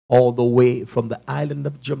all the way from the island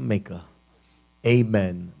of Jamaica.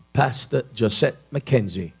 Amen. Pastor Josette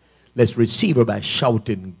McKenzie. Let's receive her by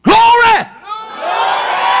shouting, "Glory!"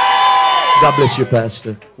 God bless you,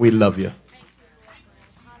 Pastor. We love you.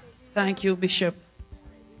 Thank you, Bishop.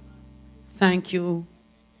 Thank you.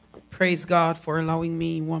 Praise God for allowing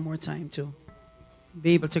me one more time to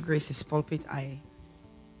be able to grace this pulpit. I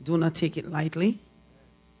do not take it lightly.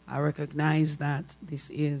 I recognize that this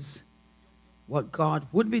is what God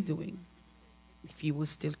would be doing if he was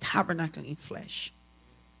still tabernacling in flesh,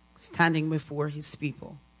 standing before his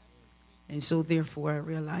people. And so therefore I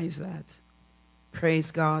realize that, praise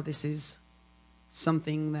God, this is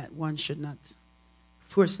something that one should not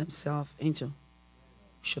force themselves into. We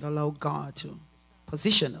should allow God to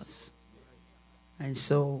position us. And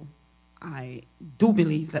so I do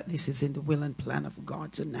believe that this is in the will and plan of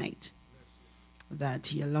God tonight, that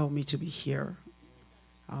he allowed me to be here.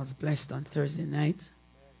 I was blessed on Thursday night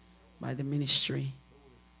by the ministry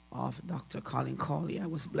of Dr. Colin Cawley. I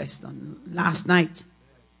was blessed on last night.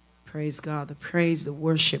 Praise God. The praise, the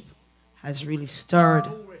worship has really stirred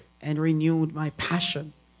and renewed my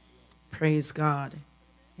passion. Praise God.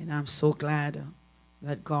 And I'm so glad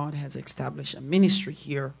that God has established a ministry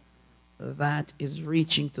here that is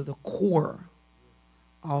reaching to the core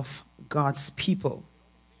of God's people.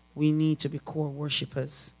 We need to be core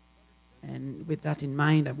worshipers. And with that in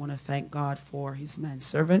mind, I want to thank God for his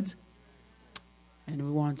manservant. And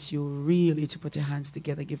we want you really to put your hands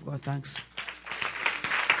together, give God thanks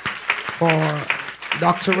for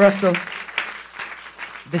Dr. Russell.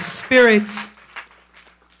 The spirit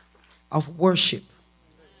of worship,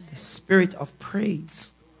 the spirit of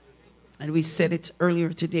praise. And we said it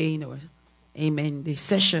earlier today in our Amen Day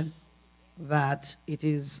session, that it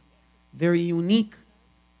is very unique,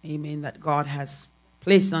 amen, that God has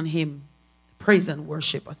placed on him praise and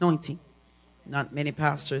worship anointing. Not many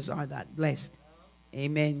pastors are that blessed,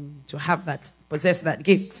 amen, to have that, possess that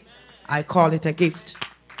gift. I call it a gift.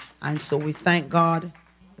 And so we thank God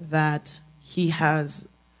that he has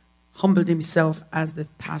humbled himself, as the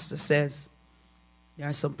pastor says. There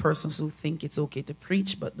are some persons who think it's okay to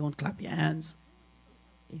preach, but don't clap your hands.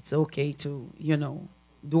 It's okay to,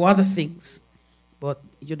 do other things, but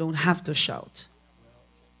you don't have to shout.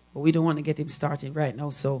 But we don't want to get him started right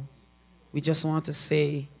now, so we just want to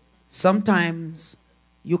say, sometimes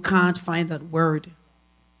you can't find that word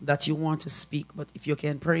that you want to speak, but if you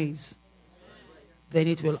can praise, then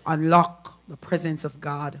it will unlock the presence of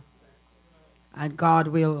God, and God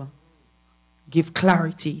will give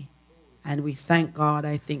clarity. And we thank God.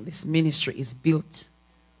 I think this ministry is built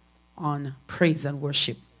on praise and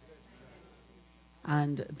worship.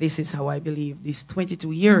 And this is how I believe these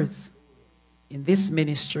 22 years in this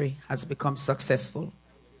ministry has become successful.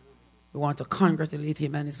 We want to congratulate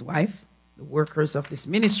him and his wife, the workers of this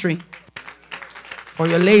ministry, for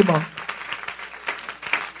your labor.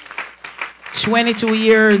 22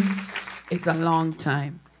 years is a long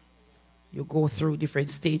time. You go through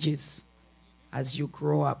different stages as you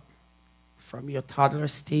grow up, from your toddler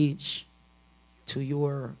stage to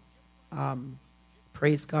your,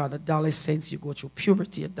 praise God, adolescence. You go through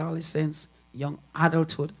puberty, adolescence, young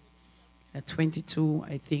adulthood. At 22,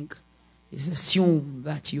 I think, it's assumed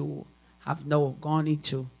that you have now gone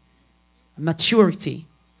into maturity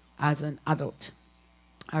as an adult,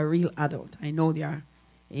 a real adult. I know there are,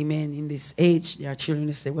 amen, in this age, there are children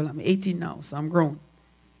who say, well, I'm 18 now, so I'm grown.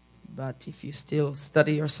 But if you still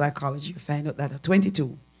study your psychology, you find out that at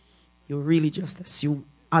 22, you really just assume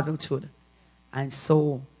adulthood. And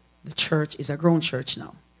so the church is a grown church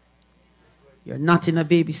now. You're not in a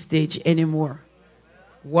baby stage anymore.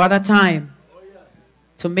 What a time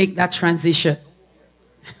to make that transition.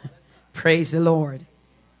 Praise the Lord.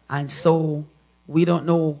 And so we don't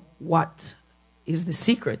know what is the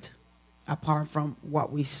secret apart from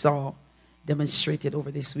what we saw demonstrated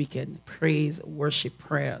over this weekend. Praise, worship,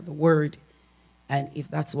 prayer, the word. And if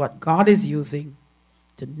that's what God is using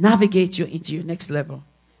to navigate you into your next level,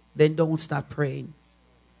 then don't stop praying.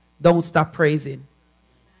 Don't stop praising.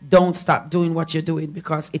 Don't stop doing what you're doing,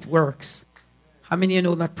 because it works. How many of you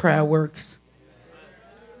know that prayer works?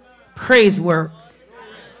 Praise works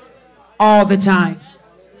all the time.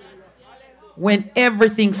 When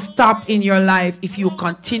everything stops in your life, if you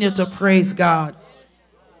continue to praise God,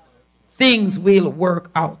 things will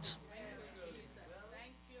work out.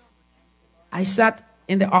 I sat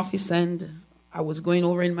in the office and I was going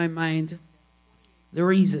over in my mind the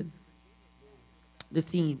reason, the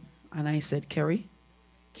theme. And I said,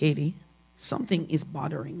 Katie, something is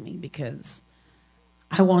bothering me because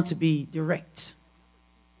I want to be direct.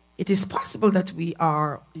 It is possible that we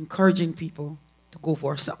are encouraging people to go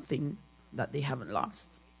for something that they haven't lost.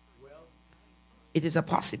 it is a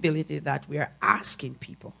possibility that we are asking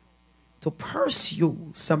people to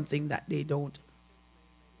pursue something that they don't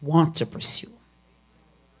want to pursue.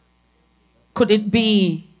 Could it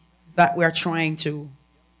be that we are trying to,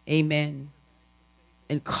 amen,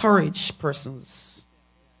 encourage persons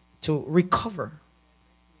to recover?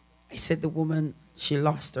 I said the woman, she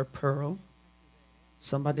lost her pearl.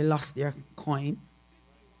 Somebody lost their coin.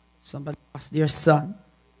 Somebody lost their son.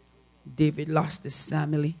 David lost his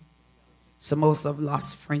family. Some of us have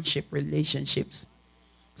lost friendship, relationships.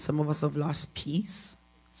 Some of us have lost peace.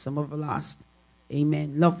 Some of us lost,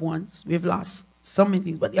 amen, loved ones. We've lost so many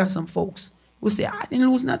things. But there are some folks who say, I didn't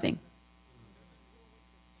lose nothing.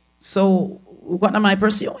 So what am I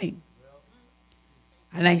pursuing?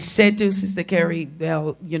 And I said to Sister Carrie,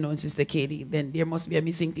 well, you know, and Sister Katie, then there must be a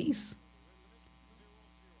missing piece.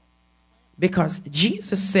 Because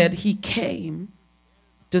Jesus said he came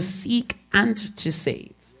to seek and to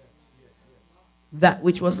save that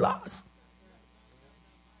which was lost.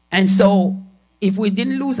 And so if we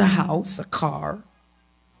didn't lose a house, a car,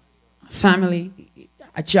 a family,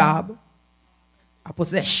 a job, a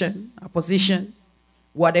possession, a position,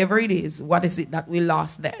 whatever it is, what is it that we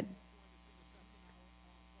lost then?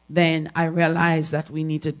 Then I realized that we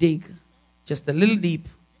need to dig just a little deep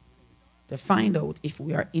to find out if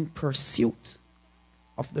we are in pursuit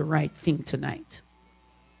of the right thing tonight.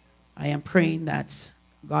 I am praying that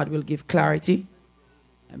God will give clarity.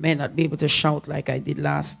 I may not be able to shout like I did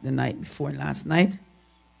the night before last night.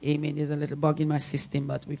 Amen. There's a little bug in my system,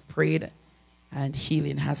 but we've prayed and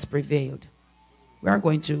healing has prevailed. We are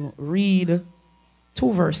going to read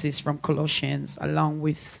 2 verses from Colossians along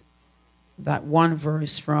with that one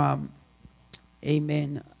verse from,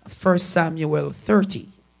 amen, 1 Samuel 30.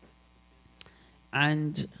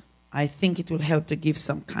 And I think it will help to give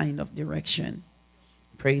some kind of direction,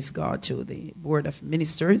 praise God, to the board of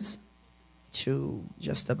ministers, to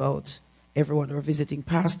just about everyone who are visiting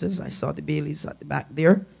pastors. I saw the Baileys at the back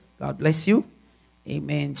there. God bless you.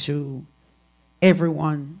 Amen. To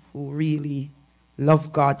everyone who really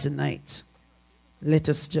love God tonight. Let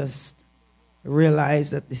us just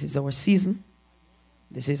realize that this is our season.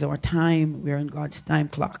 This is our time. We're in God's time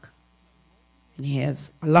clock. And he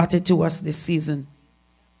has allotted to us this season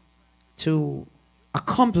to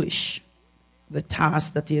accomplish the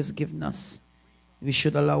task that he has given us. We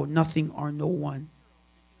should allow nothing or no one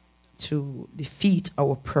to defeat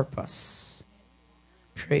our purpose.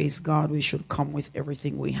 Praise God, we should come with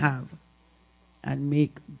everything we have and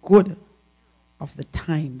make good of the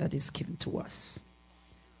time that is given to us.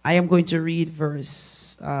 I am going to read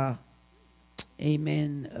verses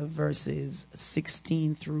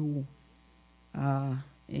 16 through,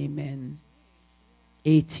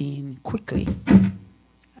 18 quickly.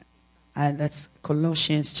 And that's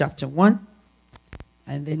Colossians chapter 1.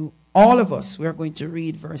 And then all of us, we are going to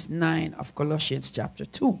read verse 9 of Colossians chapter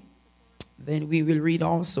 2. Then we will read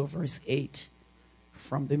also verse 8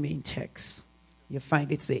 from the main text. You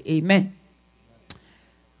find it say, amen.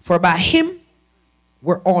 For by him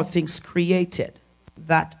were all things created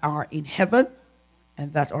that are in heaven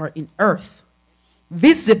and that are in earth,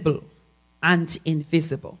 visible and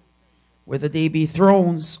invisible, whether they be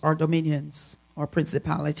thrones or dominions or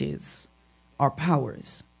principalities or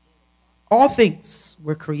powers. All things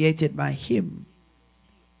were created by him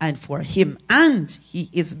and for him, and he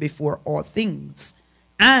is before all things,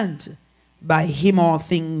 and by him all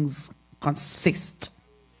things consist.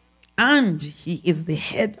 And he is the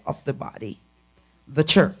head of the body, the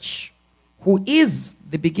church, who is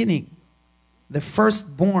the beginning, the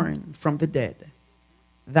firstborn from the dead,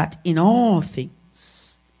 that in all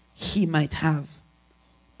things he might have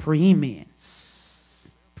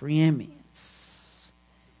preeminence. Preeminence.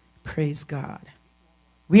 Praise God.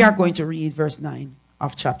 We are going to read verse 9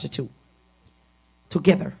 of chapter 2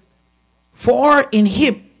 together. For in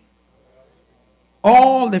him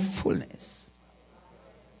all the fullness.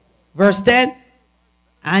 Verse 10,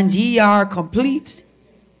 and ye are complete,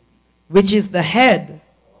 which is the head,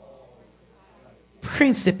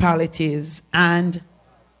 principalities and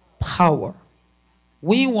power.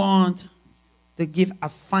 We want to give a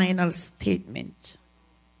final statement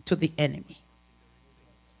to the enemy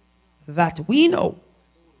that we know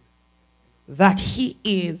that he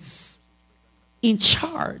is in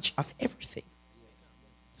charge of everything.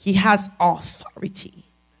 He has authority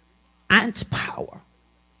and power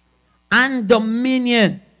and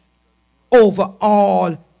dominion over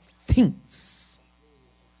all things.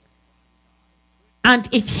 And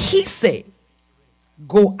if he say,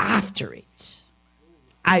 go after it,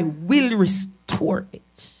 I will restore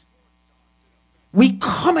it. We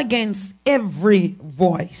come against every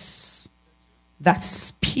voice that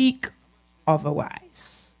speak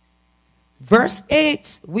otherwise. Verse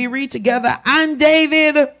 8, we read together, and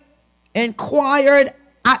David inquired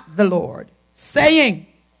at the Lord, saying,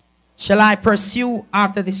 shall I pursue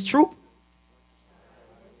after this troop?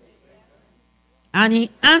 And he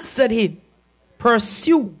answered him,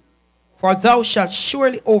 pursue, for thou shalt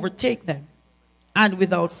surely overtake them, and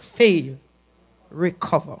without fail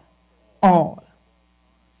recover all.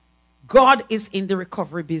 God is in the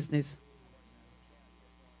recovery business.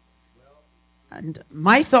 And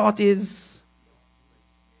my thought is,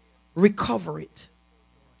 recover it.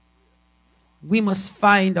 We must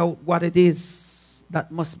find out what it is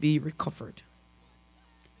that must be recovered.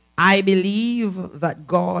 I believe that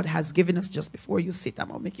God has given us, just before you sit, I'm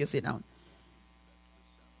going to make you sit down,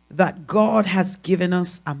 that God has given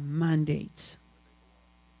us a mandate.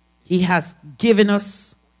 He has given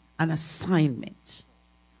us an assignment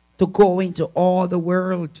to go into all the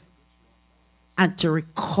world and to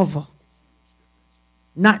recover.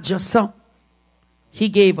 Not just some. He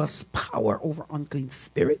gave us power over unclean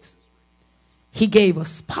spirits. He gave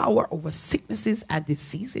us power over sicknesses and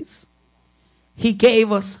diseases. He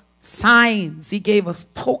gave us signs. He gave us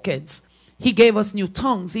tokens. He gave us new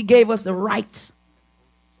tongues. He gave us the right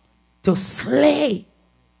to slay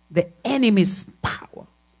the enemy's power,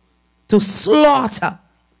 to slaughter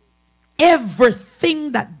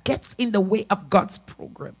everything that gets in the way of God's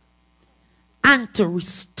program, and to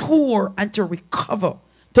restore and to recover,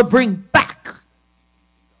 to bring back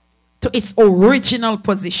to its original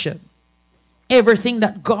position everything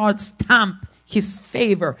that God stamped his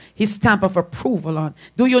favor, his stamp of approval on.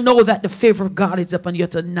 Do you know that the favor of God is upon you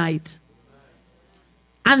tonight?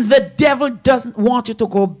 And the devil doesn't want you to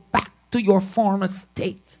go back to your former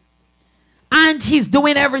state. And he's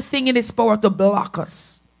doing everything in his power to block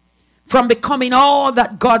us from becoming all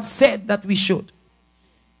that God said that we should.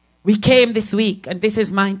 We came this week, and this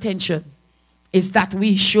is my intention, is that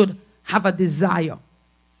we should have a desire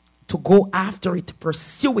to go after it, to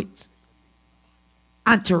pursue it,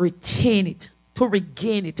 and to retain it, to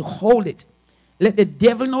regain it, to hold it. Let the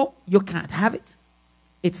devil know you can't have it.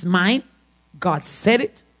 It's mine. God said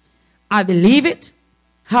it. I believe it.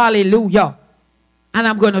 Hallelujah. And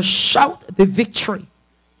I'm going to shout the victory.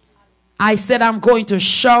 I said I'm going to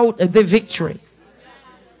shout the victory.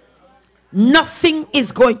 Nothing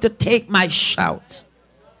is going to take my shout.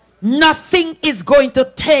 Nothing is going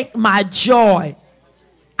to take my joy.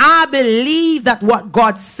 I believe that what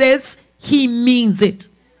God says, he means it.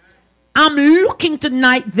 I'm looking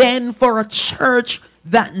tonight then for a church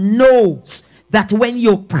that knows that when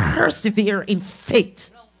you persevere in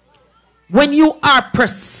faith, when you are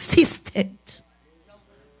persistent,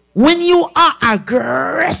 when you are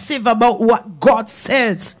aggressive about what God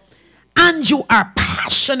says, and you are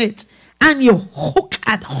passionate, and you hook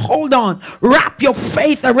and hold on, wrap your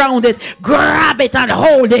faith around it, grab it and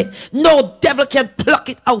hold it, no devil can pluck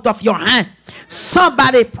it out of your hand.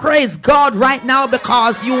 Somebody praise God right now,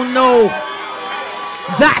 because you know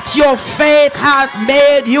that your faith has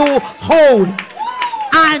made you whole,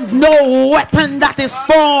 and no weapon that is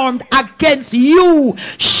formed against you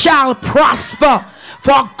shall prosper.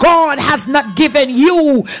 For God has not given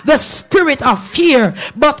you the spirit of fear,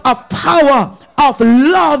 but of power, of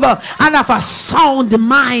love, and of a sound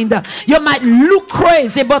mind. You might look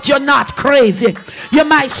crazy, but you're not crazy. You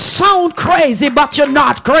might sound crazy, but you're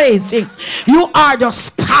not crazy. You are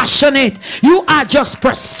just passionate. You are just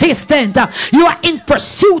persistent. You are in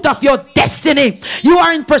pursuit of your destiny. You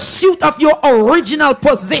are in pursuit of your original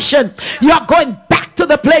position. You are going back to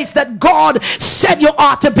the place that God said you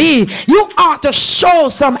ought to be. You ought to show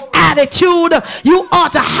some attitude. You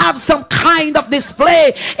ought to have some kind of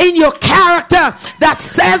display in your character that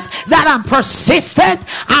says that I'm persistent,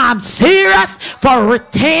 I'm serious for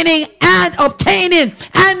retaining and obtaining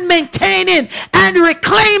and maintaining and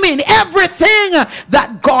reclaiming everything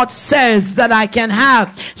that God says that I can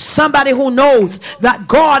have. Somebody who knows that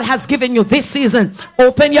God has given you this season,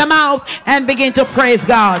 open your mouth and begin to praise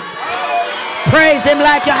God. Praise him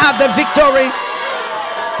like you have the victory.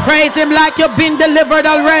 Praise him like you've been delivered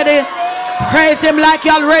already. Praise him like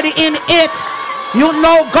you're already in it. You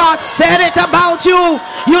know God said it about you.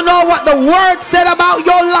 You know what the word said about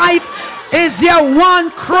your life. Is there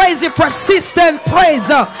one crazy persistent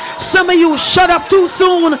praiser? Some of you shut up too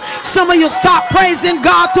soon. Some of you start praising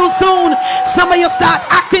God too soon. Some of you start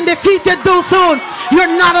acting defeated too soon.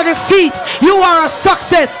 You're not a defeat. You are a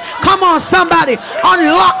success. Come on, somebody.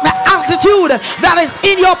 Unlock the altitude that is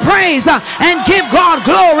in your praise and give God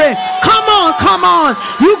glory. Come on, come on.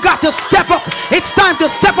 You got to step up. It's time to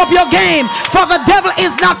step up your game, for the devil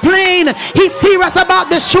is not playing. He's serious about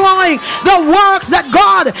destroying the works that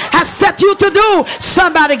God has set you to do.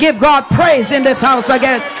 Somebody give God praise in this house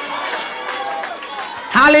again.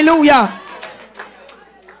 Hallelujah.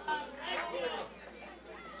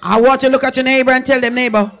 I want you to look at your neighbor and tell them,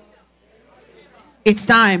 neighbor, it's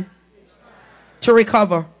time to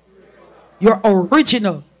recover your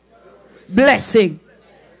original blessing.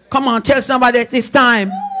 Come on, tell somebody it's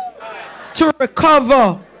time to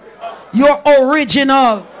recover your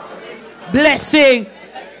original blessing.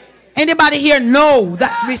 Anybody here know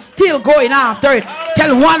that we're still going after it?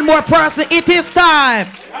 Tell one more person, it is time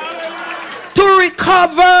to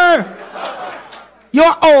recover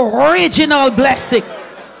your original blessing.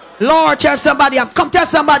 Lord, tell somebody, tell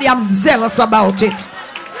somebody I'm zealous about it.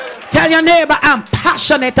 Tell your neighbor I'm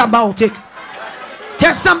passionate about it.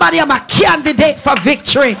 Tell somebody I'm a candidate for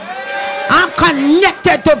victory. I'm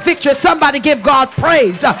connected to victory. Somebody give God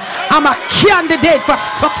praise. I'm a candidate for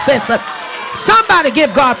success. Somebody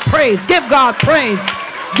give God praise. Give God praise.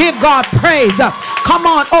 Give God praise. Come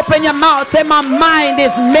on, open your mouth. Say, my mind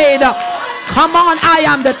is made up. Come on, I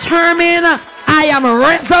am determined. I am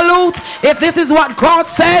resolute. If this is what God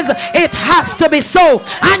says, it has to be so.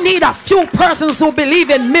 I need a few persons who believe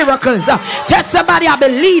in miracles. Tell somebody I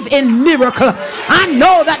believe in miracle. I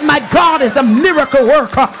know that my God is a miracle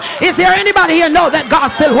worker. Is there anybody here know that God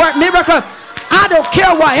still works miracle? I don't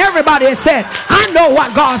care what everybody has said. I know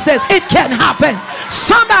what God says. It can happen.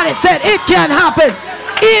 Somebody said it can happen.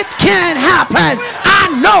 It can happen.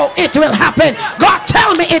 I know it will happen. God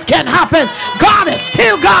tell me it can happen. God is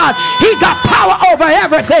still God. He got power over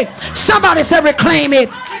everything. Somebody said reclaim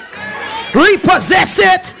it. Repossess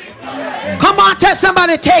it. Come on, tell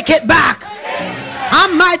somebody take it back. I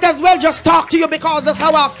might as well just talk to you because that's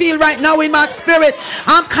how I feel right now in my spirit.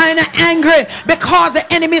 I'm kind of angry because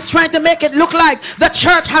the enemy is trying to make it look like the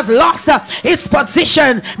church has lost its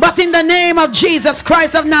position. But in the name of Jesus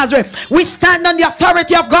Christ of Nazareth, we stand on the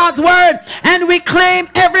authority of God's word and we claim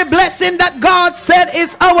every blessing that God said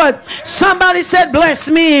is ours. Somebody said, bless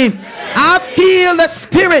me. I feel the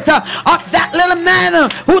spirit of that little man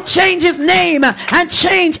who changed his name and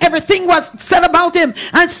changed everything was said about him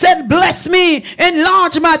and said, bless me,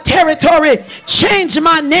 enlarge my territory, change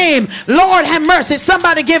my name. Lord have mercy.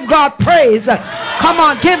 Somebody give God praise. Come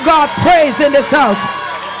on, give God praise in this house.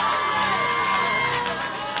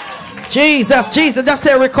 Jesus, Jesus, just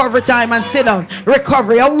say recovery time and sit down.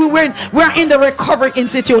 Recovery. We're in the recovery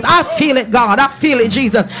institute. I feel it, God. I feel it,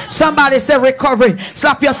 Jesus. Somebody say recovery.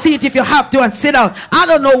 Slap your seat if you have to and sit down. I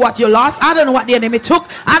don't know what you lost. I don't know what the enemy took.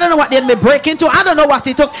 I don't know what the enemy break into. I don't know what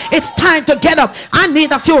he took. It's time to get up. I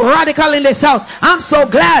need a few radical in this house. I'm so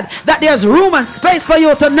glad that there's room and space for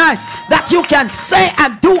you tonight, that you can say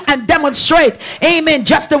and do and demonstrate. Amen.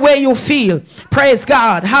 Just the way you feel. Praise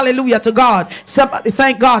God. Hallelujah to God. Somebody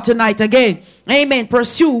thank God tonight again. Amen.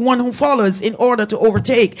 Pursue one who follows in order to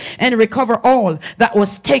overtake and recover all that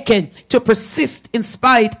was taken, to persist in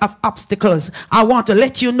spite of obstacles. I want to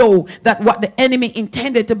let you know that what the enemy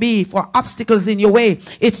intended to be for obstacles in your way,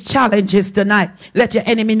 it's challenges tonight. Let your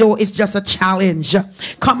enemy know it's just a challenge.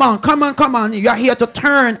 Come on, come on, come on. You're here to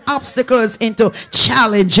turn obstacles into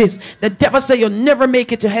challenges. The devil said you'll never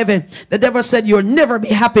make it to heaven. The devil said you'll never be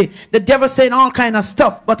happy. The devil said all kind of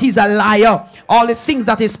stuff, but he's a liar. All the things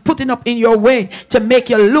that is putting up in your way to make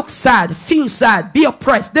you look sad, feel sad, be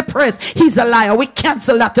oppressed, depressed, he's a liar. We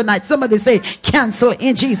cancel that tonight. Somebody say cancel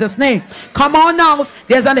in Jesus' name. Come on now.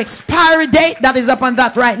 There's an expiry date that is up on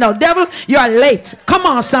that right now. Devil, you are late. Come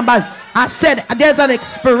on, somebody. I said there's an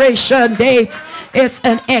expiration date. It's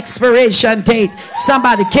an expiration date.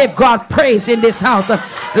 Somebody give God praise in this house.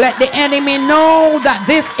 Let the enemy know that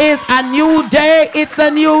this is a new day. It's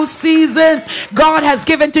a new season. God has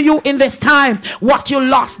given to you in this time. What you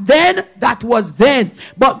lost then, that was then.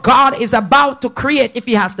 But God is about to create. If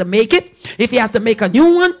he has to make it, if he has to make a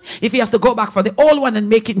new one, if he has to go back for the old one and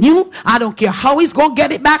make it new, I don't care how he's going to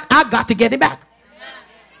get it back. I got to get it back.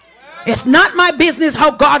 It's not my business how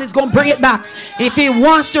God is going to bring it back. If he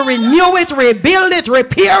wants to renew it, rebuild it,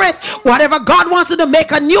 repair it, whatever God wants to do,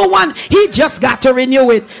 make a new one, he just got to renew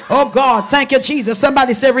it. Oh God, thank you, Jesus.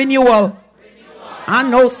 Somebody say renewal. I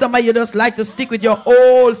know some of you just like to stick with your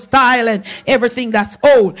old style and everything that's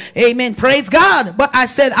old. Amen. Praise God. But I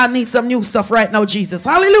said I need some new stuff right now, Jesus.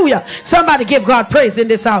 Hallelujah. Somebody give God praise in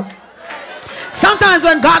this house. Sometimes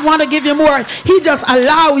when God wants to give you more, he just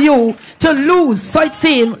allow you to lose, so it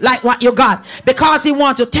seemed like what you got, because he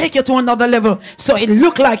wants to take you to another level, so it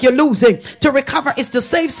look like you're losing. To recover is to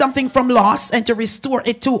save something from loss and to restore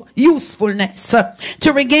it to usefulness,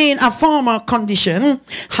 to regain a former condition.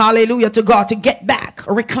 Hallelujah to God. To get back,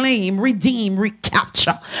 reclaim, redeem,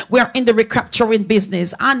 recapture. We're in the recapturing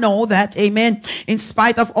business. I know that, amen, in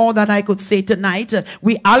spite of all that I could say tonight,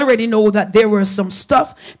 we already know that there were some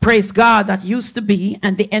stuff, praise God, that used to be,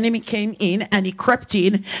 and the enemy came in and he crept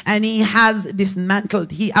in and he has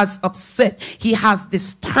dismantled, he has upset, he has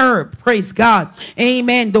disturbed, praise God,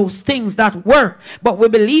 amen, those things that were. But we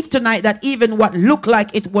believe tonight that even what looked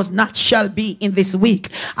like it was not shall be in this week.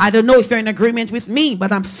 I don't know if you're in agreement with me,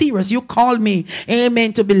 but I'm serious. You called me,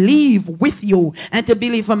 amen, to believe with you and to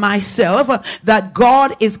believe for myself that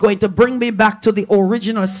God is going to bring me back to the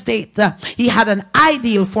original state. He had an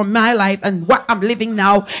ideal for my life, and what I'm living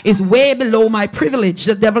now is way below my privilege.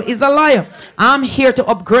 The devil is a liar. I'm here to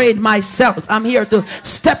upgrade myself. I'm here to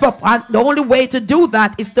step up, and the only way to do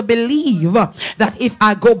that is to believe that if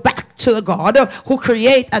I go back to the God who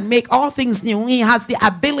create and make all things new, he has the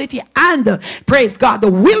ability and, praise God,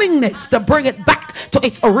 the willingness to bring it back to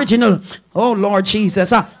its original. Oh Lord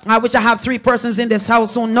Jesus, I wish I have 3 persons in this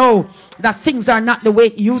house who know that things are not the way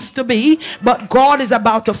it used to be, but God is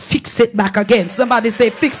about to fix it back again. Somebody say,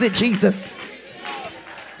 fix it, Jesus.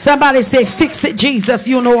 Somebody say, fix it, Jesus.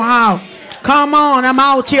 You know how. Come on, I'm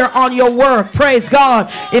out here on your work. Praise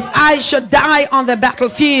God. If I should die on the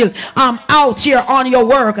battlefield, I'm out here on your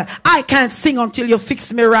work. I can't sing until you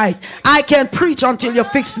fix me right. I can't preach until you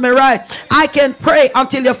fix me right. I can pray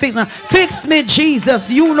until you fix me. Fix me, Jesus.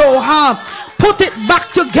 You know how. Put it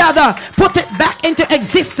back together. Put it back into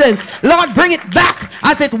existence. Lord, bring it back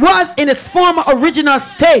as it was in its former original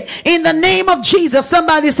state. In the name of Jesus.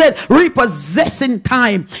 Somebody said, repossessing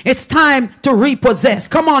time. It's time to repossess.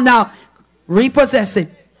 Come on now. Repossess it,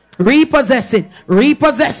 repossess it,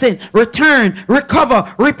 repossess it, return,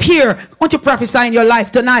 recover, repair. I want to prophesy in your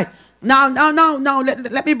life tonight. Now,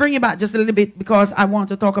 let me bring you back just a little bit, because I want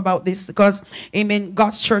to talk about this, because, amen,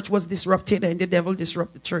 God's church was disrupted and the devil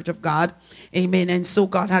disrupted the church of God. Amen. And so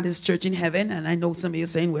God had his church in heaven. And I know some of you are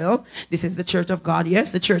saying, well, this is the church of God.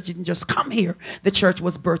 Yes, the church didn't just come here. The church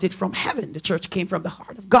was birthed from heaven. The church came from the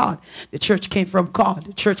heart of God. The church came from God.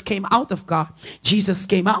 The church came out of God. Jesus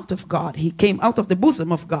came out of God. He came out of the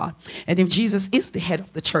bosom of God. And if Jesus is the head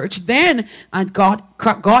of the church, then, and God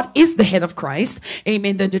is the head of Christ,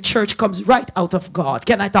 amen, then the church comes right out of God.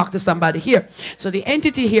 Can I talk to somebody here? So the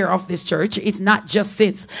entity here of this church, it's not just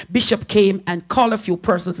since Bishop came and called a few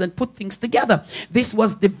persons and put things together. This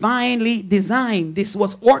was divinely designed. This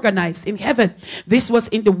was organized in heaven. This was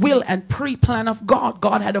in the will and pre-plan of God.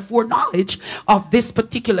 God had a foreknowledge of this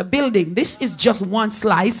particular building. This is just one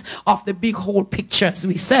slice of the big whole picture. As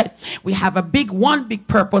we said, we have one big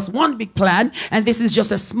purpose, one big plan, and this is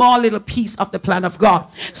just a small little piece of the plan of God.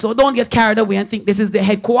 So don't get carried away and think this is the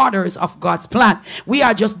headquarters of God's plan. We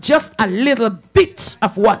are just a little bit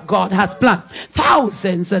of what God has planned.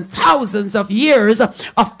 Thousands and thousands of years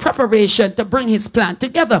of preparation to bring his plan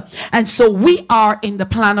together. And so we are in the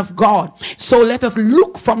plan of God. So let us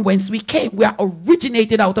look from whence we came. We are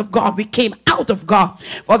originated out of God. We came out of God.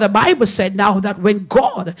 For the Bible said now that when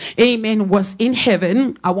God, amen, was in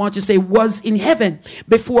heaven, I want to say was in heaven,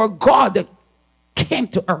 before God came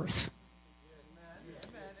to earth.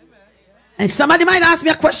 And somebody might ask me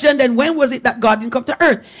a question, then when was it that God didn't come to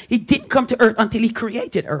earth? He didn't come to earth until he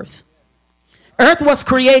created earth. Earth was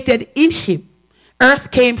created in him. Earth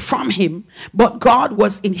came from him, but God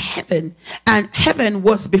was in heaven, and heaven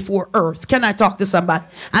was before earth. Can I talk to somebody?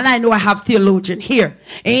 And I know I have theologian here.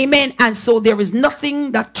 Amen. And so there is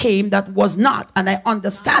nothing that came that was not, and I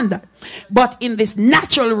understand that. But in this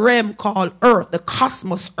natural realm called earth, the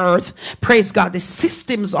cosmos earth, praise God, the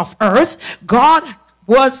systems of earth, God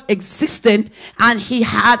was existent, and he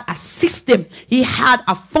had a system, he had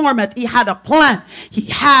a format, he had a plan, he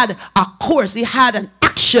had a course, he had an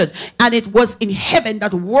action, and it was in heaven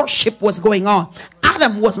that worship was going on.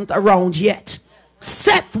 Adam wasn't around yet.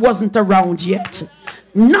 Seth wasn't around yet.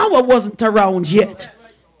 Noah wasn't around yet.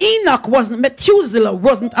 Enoch wasn't, Methuselah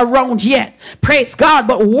wasn't around yet. Praise God,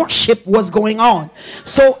 but worship was going on.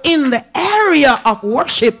 So in the area of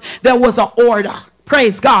worship, there was an order.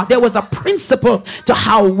 Praise God. There was a principle to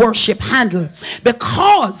how worship handled,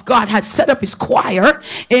 because God had set up his choir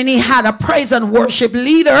and he had a praise and worship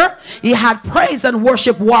leader. He had praise and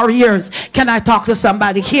worship warriors. Can I talk to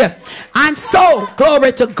somebody here? And so,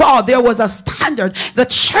 glory to God, there was a standard. The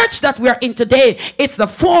church that we're in today, it's the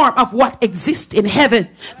form of what exists in heaven.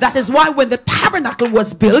 That is why when the tabernacle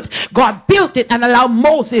was built, God built it and allowed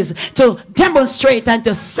Moses to demonstrate and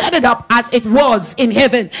to set it up as it was in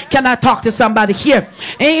heaven. Can I talk to somebody here?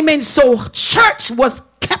 Amen. So church was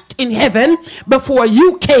kept in heaven before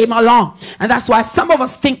you came along, and that's why some of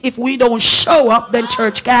us think if we don't show up, then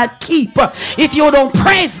church can't keep. If you don't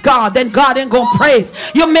praise God, then God ain't gonna praise.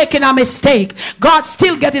 You're making a mistake. God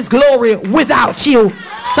still get his glory without you.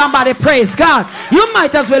 Somebody praise God. You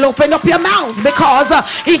might as well open up your mouth, because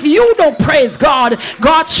if you don't praise God,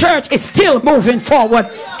 God's church is still moving forward.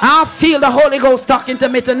 I feel the Holy Ghost talking to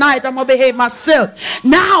me tonight. I'm gonna behave myself.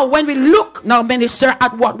 Now when we look now, minister,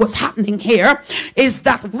 at what was happening here, is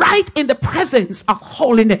that right in the presence of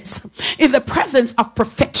holiness, in the presence of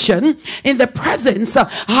perfection, in the presence,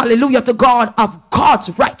 hallelujah to God, of God's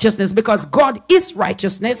righteousness, because God is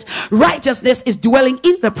righteousness. Righteousness is dwelling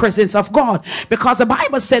in the presence of God, because the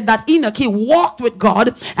Bible said that Enoch, he walked with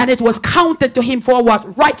God and it was counted to him for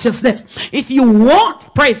what? Righteousness. If you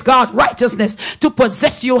want, praise God, righteousness to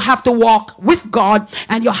possess you, have to walk with God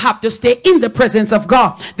and you have to stay in the presence of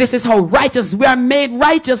God. This is how righteous we are made.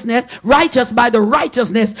 Righteous by the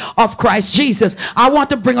righteousness of Christ Jesus. I want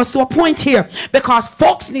to bring us to a point here, because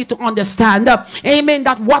folks need to understand, amen,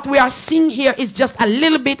 that what we are seeing here is just a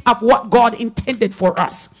little bit of what God intended for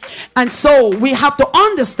us. And so we have to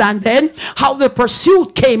understand then how the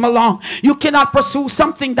pursuit came along. You cannot pursue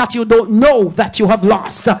something that you don't know that you have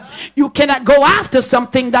lost. You cannot go after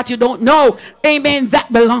something that you don't know, amen,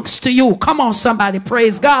 that belongs to you. Come on, somebody,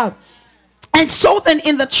 praise God. And so then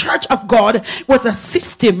in the church of God was a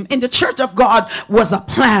system. In the church of God was a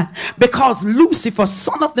plan, because Lucifer,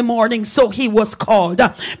 son of the morning, so he was called.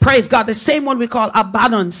 Praise God. The same one we call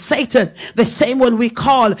Abaddon, Satan. The same one we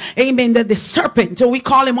call, amen, the serpent. So we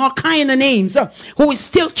call him all kind of names, who is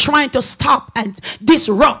still trying to stop and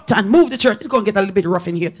disrupt and move the church. It's going to get a little bit rough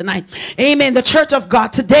in here tonight. Amen. The church of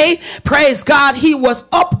God today, praise God, he was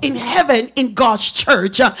up in heaven in God's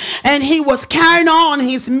church, and he was carrying on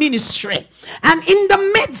his ministry. And in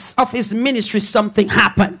the midst of his ministry, something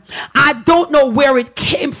happened. I don't know where it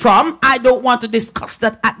came from. I don't want to discuss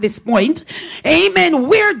that at this point. Amen.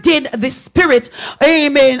 Where did the spirit,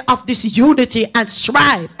 amen, of this unity and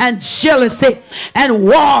strife and jealousy and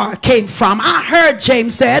war came from? I heard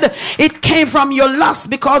James said it came from your lust,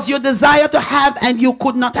 because you desire to have and you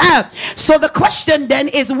could not have. So the question then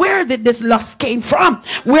is, where did this lust came from?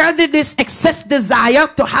 Where did this excess desire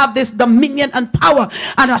to have this dominion and power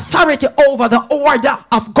and authority over the order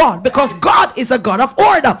of God? Because God is a God of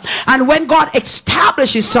order, and when God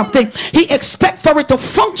establishes something, he expects for it to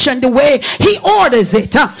function the way he orders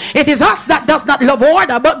it. It is us that does not love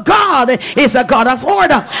order, but God is a God of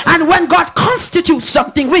order, and when God constitutes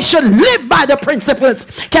something, we should live by the principles.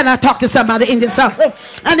 Can I talk to somebody in this house?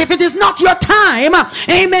 And if it is not your time,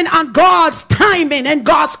 amen, on God's timing and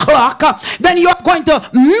God's clock, then you're going to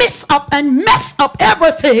miss up and mess up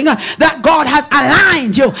everything that God has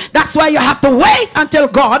aligned you. That's why you have to wait until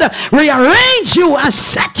God rearrange you and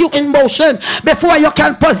set you in motion before you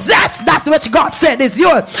can possess that which God said is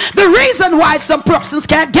yours. The reason why some persons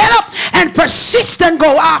can't get up and persist and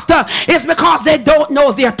go after is because they don't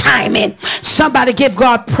know their timing. Somebody give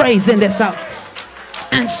God praise in this house.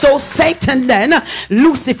 And so Satan then,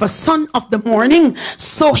 Lucifer, son of the morning,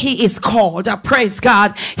 so he is called, praise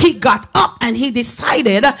God, he got up and he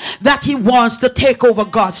decided that he wants to take over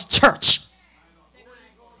God's church.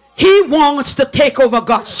 He wants to take over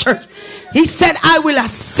God's church. He said, I will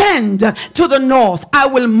ascend to the north. I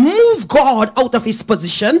will move God out of his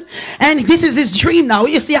position. And this is his dream now.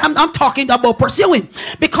 You see, I'm talking about pursuing.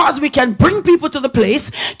 Because we can bring people to the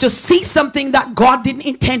place to see something that God didn't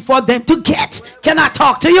intend for them to get. Can I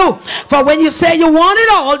talk to you? For when you say you want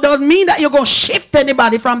it all, doesn't mean that you're going to shift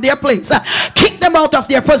anybody from their place. Kick them out of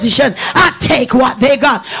their position and take what they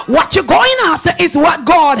got. What you're going after is what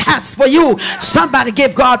God has for you. Somebody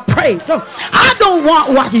give God praise. So I don't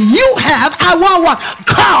want what you have. I want what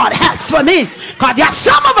God has for me. God, there are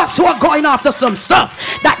some of us who are going after some stuff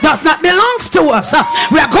that does not belong to us.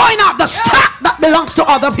 We are going after stuff that belongs to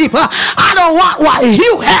other people. I don't want what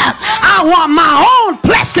you have. I want my own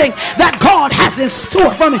blessing that God has in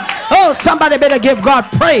store for me. Oh, somebody better give God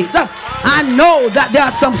praise. I know that there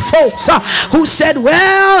are some folks who said,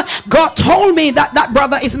 well, God told me that that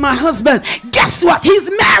brother is my husband. Guess what?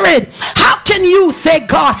 He's married. How can you say,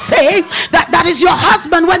 God say that that is your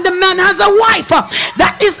husband when the man has a wife?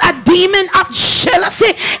 That is a demon of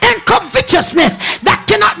jealousy and covetousness. That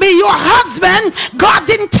cannot be your husband. God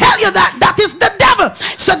didn't tell you that. That is the devil.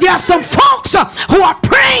 So there are some folks who are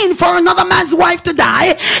praying for another man's wife to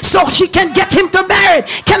die so she can get him to marry.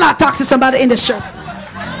 Can I talk to somebody in this church?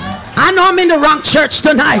 I know I'm in the wrong church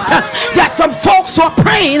tonight. There's some folks who are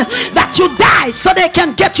praying that you die so they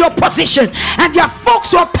can get your position. And there are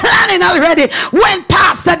folks who are planning already, when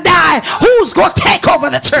pastor die, who's going to take over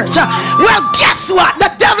the church? Well, guess what? The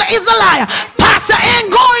devil is a liar. Pastor ain't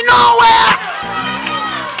going nowhere.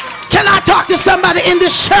 Can I talk to somebody in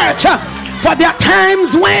this church? For there are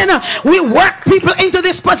times when we work people into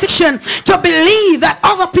this position to believe that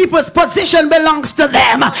other people's position belongs to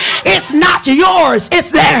them. It's not yours, it's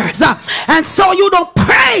theirs. And so you don't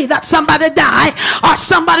pray that somebody die or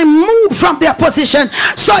somebody move from their position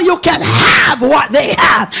so you can have what they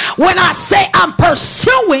have. When I say I'm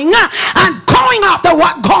pursuing and going after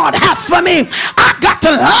what God has for me, I got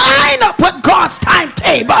to line up with God's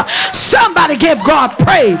timetable. Somebody give God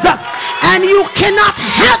praise. And you cannot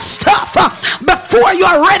have stuff before you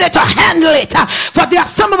are ready to handle it. For there are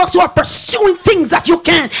some of us who are pursuing things that you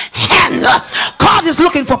can't handle. God is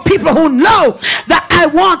looking for people who know that I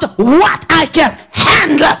want what I can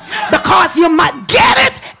handle, because you might get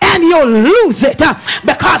it and you'll lose it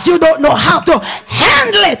because you don't know how to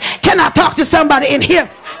handle it. Can I talk to somebody in here?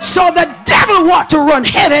 So the devil wants to run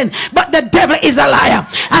heaven, but the devil is a liar.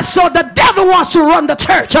 And so the devil wants to run the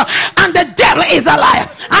church, and the devil is a liar.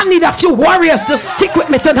 I need a few warriors to stick with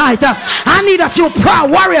me tonight. I need a few proud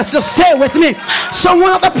warriors to stay with me. So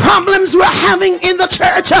one of the problems we're having in the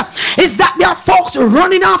church is that there are folks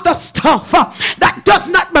running after stuff that does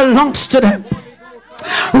not belong to them,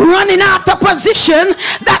 running after position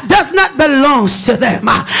that does not belong to them,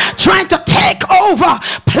 trying to take over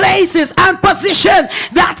places and position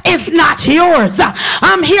that is not yours.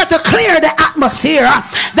 I'm here to clear the atmosphere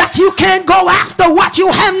that you can't go after what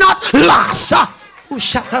you have not lost.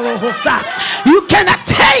 You cannot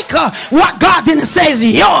take what God didn't say is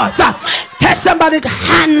yours. Tell somebody,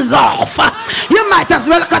 hands off. You might as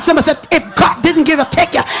well, because somebody said, if God didn't give it,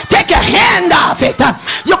 take your hand off it.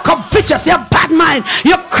 You're covetous, you're bad mind,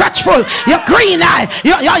 you're crutchful, you're green eye,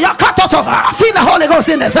 you're cut out of. I feel the Holy Ghost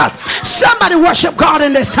in this house. Somebody worship God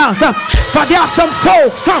in this house. For there are some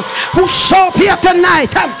folks who show up here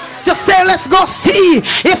tonight to say, let's go see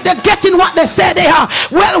if they're getting what they say they are.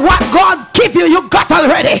 Well, what God give you, you got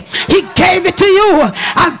already. He gave it to you,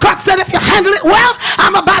 and God said, if you handle it well,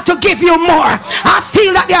 I'm about to give you more. I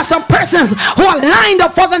feel that there are some persons who are lined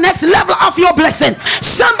up for the next level of your blessing.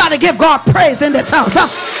 Somebody give God praise in this house.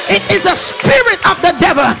 It is a spirit of the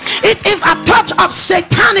devil. It is a touch of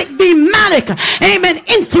satanic, demonic, amen,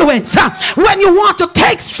 influence. When you want to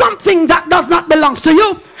take something that does not belong to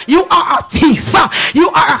you, you are a thief. You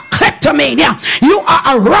are a kleptomania. You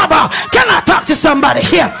are a robber. Can I talk to somebody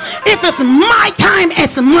here? If it's my time,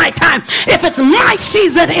 it's my time. If it's my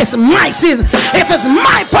season, it's my season. If it's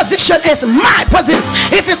my position, it's my position.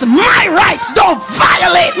 If it's my rights, don't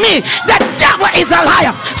violate me. The devil is a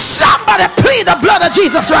liar. Somebody plead the blood of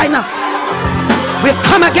Jesus right now. We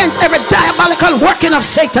come against every diabolical working of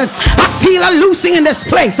Satan. I feel a loosing in this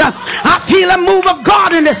place. I feel a move of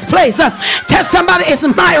God in this place. Tell somebody it's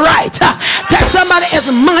my right. Tell somebody it's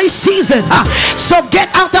my season. So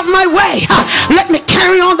get out of my way. Let me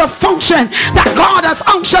carry on the function that God has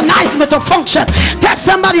unctionized me to function. Tell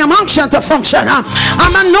somebody I'm unctioned to function.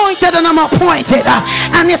 I'm anointed and I'm appointed.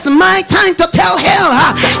 And it's my time to tell hell,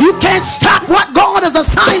 you can't stop what God has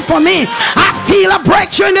assigned for me. I feel a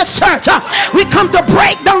breakthrough in this church. We come to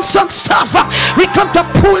break down some stuff. We come to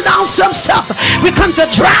pull down some stuff. We come to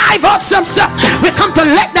drive out some stuff. We come to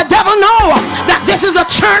let the devil know that this is the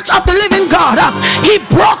church of the living God. He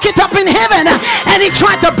broke it up in heaven and he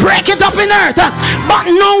tried to break it up in earth,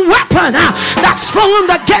 but no weapon that's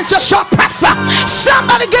formed against us shall prosper.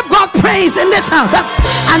 Somebody give God praise in this house.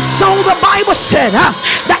 And so the Bible said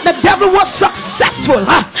that the devil was successful,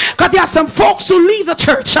 because there are some folks who leave the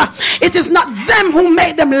church. It is not them who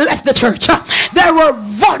made them left the church. They were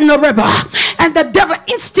vulnerable, and the devil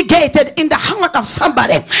instigated in the heart of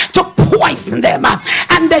somebody to poison them,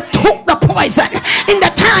 and they took the poison in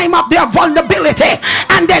the time of their vulnerability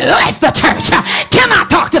and they left the church. Can I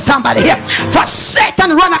talk to somebody here? For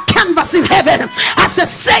Satan run a canvas in heaven. I said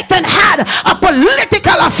Satan had a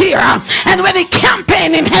political affair, and when he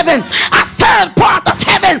campaigned in heaven, a third part of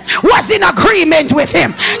heaven heaven was in agreement with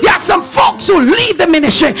him. There are some folks who leave the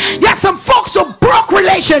ministry. There are some folks who broke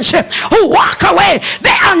relationship, who walk away. They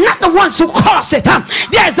are not the ones who caused it.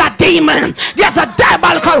 There's a demon. There's a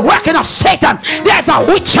diabolical working of Satan. There's a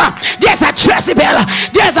witcher. There's a Jezebel.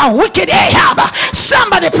 There's a wicked Ahab.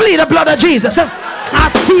 Somebody plead the blood of Jesus. I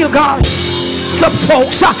feel God. Some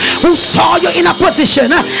folks who saw you in a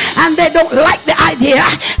position and they don't like the idea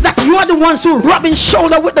that you are the ones who rubbing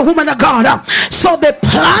shoulder with the woman of God. So they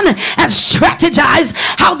plan and strategize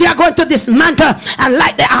how they are going to dismantle and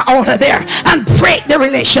light the order there and break the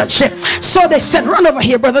relationship. So they said, run over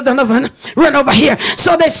here, Brother Donovan, run over here.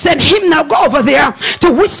 So they sent him, now go over there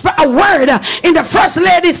to whisper a word in the first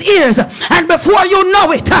lady's ears, and before you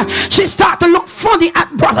know it, she started to look funny at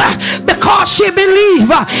brother because she believed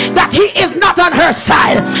that he is not on her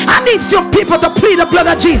side. I need few people to plead the blood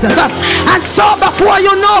of Jesus. And so before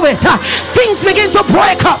you know it, things begin to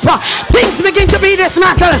break up. Things begin to be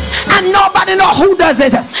dismantled. And nobody know who does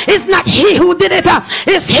it. It's not he who did it.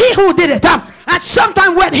 It's he who did it. And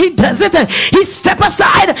sometimes when he does it, he step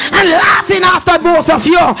aside and laughing after both of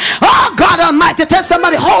you. Oh God Almighty, tell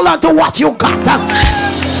somebody, hold on to what you got.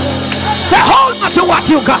 Say, hold on to what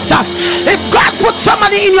you got. If God put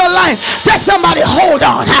somebody in your life, tell somebody, hold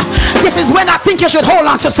on. This is when I think you should hold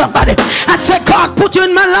on to somebody and say, God put you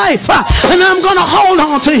in my life and I'm going to hold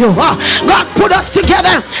on to you. God put us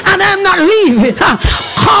together and I'm not leaving.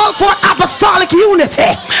 Call for apostolic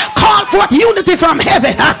unity. Call for unity from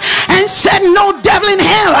heaven and said no devil in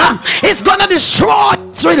hell is going to destroy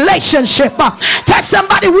this relationship. Tell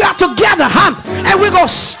somebody, we are together and we're going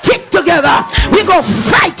to stick together. We're going to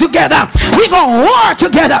fight together. We're going to war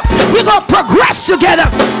together. We're going to progress together.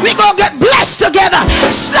 We're going to get blessed together.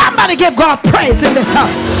 Somebody give God praise in this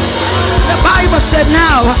house. The Bible said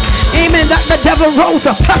now, amen, that the devil rose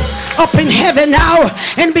up in heaven now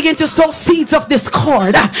and begin to sow seeds of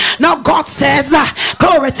discord. Now God says,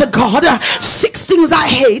 glory to God, 6 things I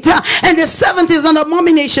hate and the 7th is an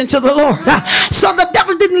abomination to the Lord. So the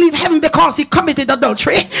devil didn't leave heaven because he committed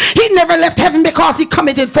adultery. He never left heaven because he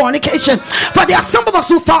committed fornication. For there are some of us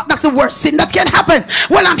who thought that's the worst sin that can happen.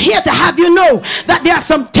 Well, I'm here to have you know that there are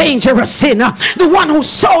some dangerous sin. The one who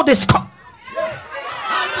sowed discord,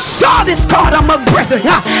 among brethren,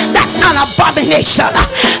 that's an abomination.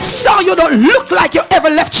 So you don't look like you ever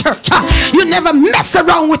left church. You never mess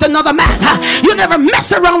around with another man. You never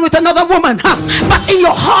mess around with another woman. But in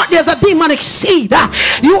your heart there's a demonic seed.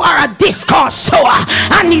 You are a discord sower.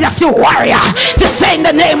 I need a few warriors to say in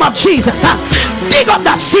the name of Jesus, dig up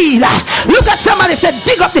the seed. Look at somebody, say,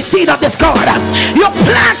 dig up the seed of discord. You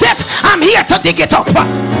plant it, I'm here to dig it up.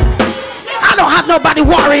 I don't have nobody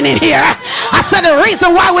worrying in here. I said the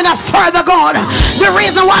reason why we're not further gone,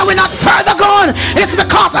 is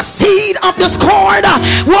because a seed of discord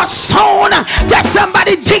was sown. That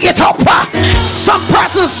somebody dig it up. Some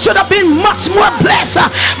persons should have been much more blessed,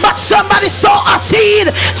 but somebody sow a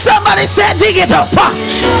seed. Somebody said dig it up.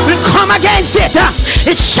 We come against it.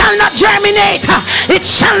 It shall not germinate. It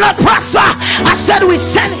shall not prosper. I said we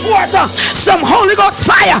send forth some Holy Ghost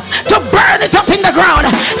fire to burn it up in the ground.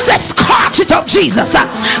 Say, scorch it up, Jesus.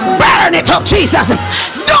 Burn it up, Jesus.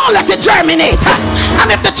 Don't let it germinate. And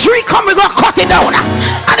if the tree come, we're going to cut it down.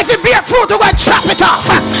 And if it bear fruit, we're going to chop it off.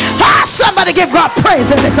 Somebody give God praise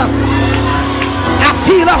in this. I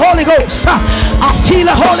feel the Holy Ghost. I feel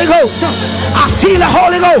the Holy Ghost. I feel the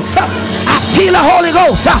Holy Ghost. I feel the Holy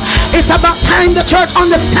Ghost. It's about time the church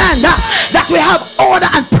understand that we have order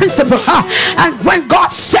and principle. And when God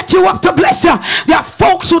set you up to bless you, there are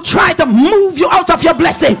folks who try to move you out of your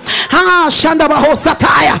blessing.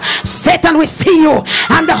 Satan will see you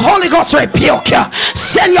and the Holy Ghost rebuke you.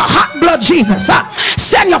 Send your hot blood, Jesus.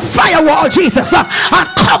 Send your firewall, Jesus, and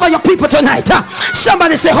cover your people tonight.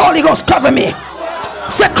 Somebody say, Holy Ghost, cover me.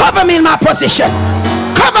 Say, cover me in my position.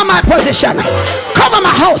 Cover my position. Cover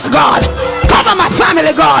my house, God. Cover my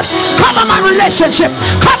family, God. Cover my relationship.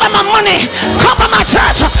 Cover my money. Cover my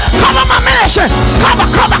church. Cover my ministry. Cover.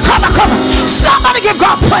 Somebody give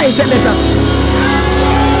God praise in this.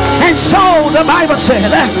 And so the Bible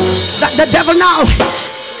said that the devil now,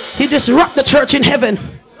 he disrupt the church in heaven.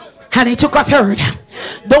 And he took a third.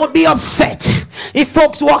 Don't be upset if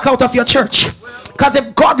folks walk out of your church. Because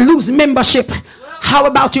if God lose membership, how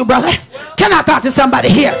about you, brother? Can I talk to somebody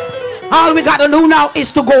here? All we got to do now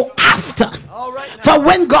is to go after. For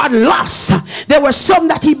when God lost, there were some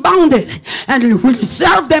that he bounded and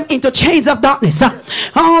reserved them into chains of darkness.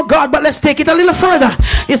 Oh God, but let's take it a little further.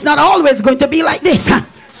 It's not always going to be like this.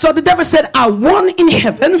 So the devil said, I won in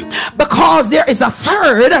heaven because there is a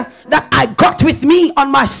third that I got with me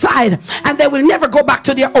on my side, and they will never go back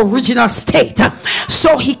to their original state.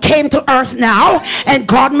 So he came to earth now, and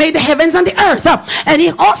God made the heavens and the earth, and he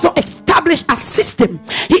also established a system.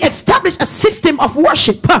 He established a system of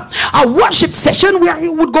worship, a worship session where he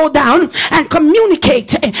would go down and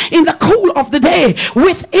communicate in the cool of the day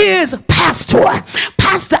with his pastor.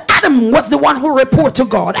 Pastor Adam was the one who reported to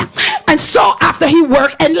God. And so after he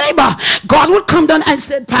worked and labor, God would come down and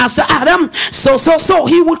said, Pastor Adam, so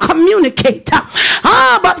he would communicate.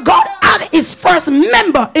 But God had his first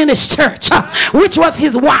member in his church, which was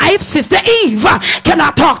his wife, Sister Eve. Can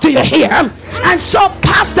I talk to you here? And so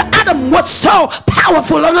Pastor Adam was so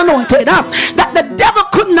powerful and anointed that the devil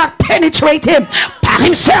could not penetrate him by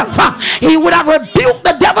himself. He would have rebuked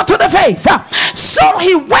the devil to the face. So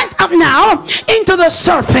he went up now into the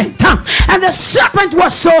serpent, and the serpent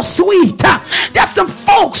was so sweet. There's some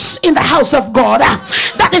folks in the house of God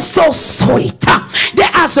that is so sweet. They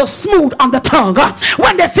are so smooth on the tongue.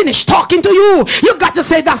 When they finish talking to you, you got to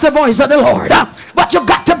say that's the voice of the Lord. But you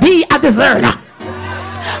got to be a discerner.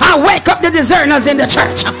 I wake up the discerners in the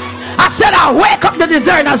church. I said I wake up the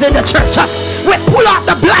discerners in the church. We pull off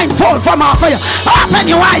the blindfold from off of you. Open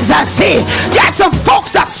your eyes and see. There's some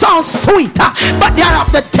folks that sound sweet, but they're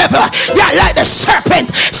of the devil. They're like the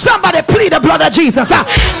serpent. Somebody plead the blood of Jesus.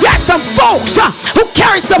 There's some folks who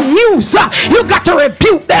carry some news. You got to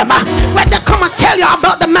rebuke them. When they come and tell you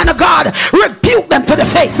about the man of God, rebuke them to the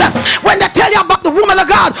face. When they tell you about the woman of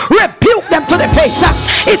God, rebuke them to the face.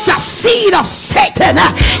 It's a seed of Satan.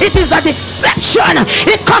 It is a deception.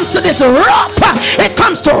 It comes to this rope. It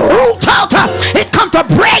comes to root out. It comes to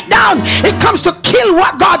break down. It comes to kill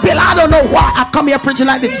what God built. I don't know why I come here preaching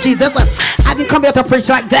like this, Jesus. I didn't come here to preach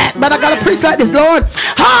like that, but I gotta preach like this, Lord.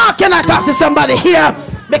 How can I talk to somebody here?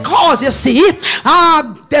 Because you see,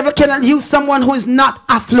 devil cannot use someone who is not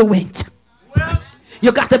affluent.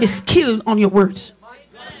 You got to be skilled on your words.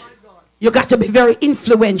 You got to be very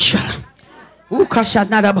influential.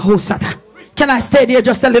 Can I stay there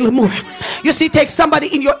just a little more? You see, it takes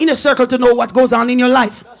somebody in your inner circle to know what goes on in your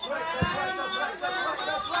life.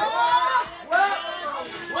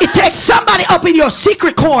 It takes somebody up in your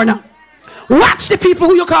secret corner. Watch the people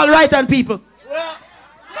who you call right-hand people.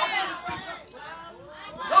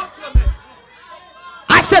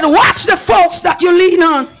 I said, watch the folks that you lean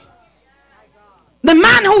on. The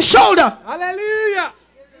man whose shoulder. Hallelujah.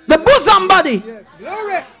 The bosom buddy.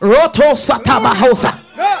 Roto Satabahosa.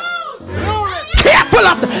 Careful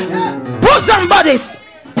of the bosom buddies.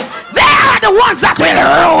 They are the ones that will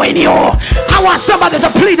ruin you. I want somebody to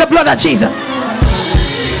plead the blood of Jesus.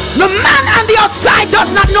 The man on the outside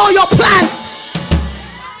does not know your plan.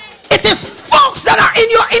 It is folks that are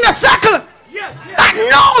in your inner circle that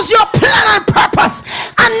knows your plan and purpose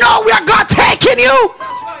and know where God taking you.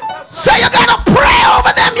 So you gotta pray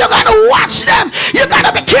over them. You gotta watch them. You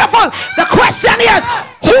gotta be careful. The question is,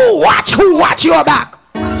 who watch your back?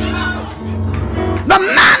 The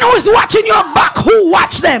man who is watching your back, who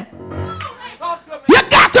watch them? You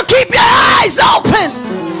got to keep your eyes open,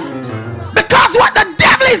 because what the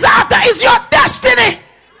devil is after is your destiny.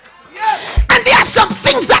 And there are some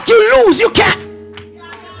things that you lose, you can't.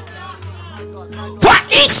 For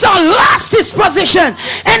Esau lost his position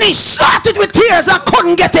and he sought it with tears and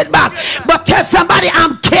couldn't get it back. But tell somebody,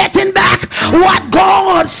 I'm getting back what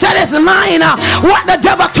God said is mine. What the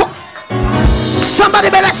devil took. Somebody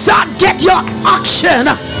better start. Get your action.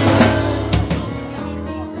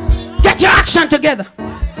 Get your action together.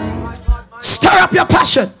 Stir up your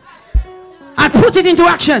passion and put it into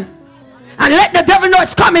action, and let the devil know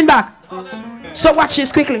it's coming back. So watch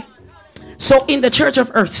this quickly. So in the church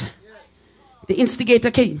of earth, the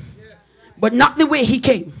instigator came, but not the way he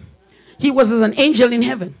came. He was as an angel in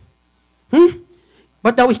heaven,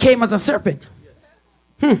 but now he came as a serpent.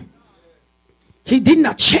 He did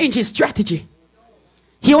not change his strategy.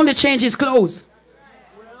 He only changed his clothes.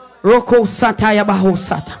 Roko Sataya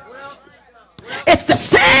Bahosata. It's the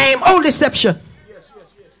same old deception,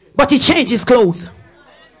 but he changed his clothes.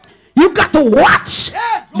 You got to watch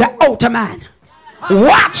the outer man.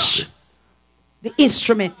 Watch the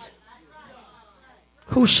instrument.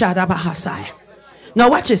 Who Shadabahasai. Now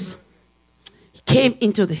watch this. He came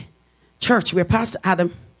into the church where Pastor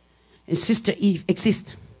Adam and Sister Eve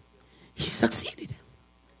exist. He succeeded.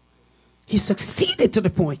 He succeeded to the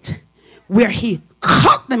point where he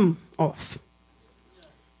cut them off.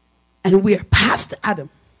 And where Pastor Adam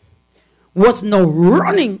was now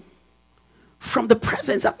running from the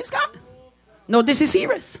presence of his God. No, this is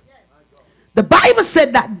serious. The Bible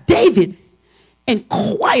said that David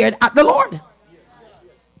inquired at the Lord.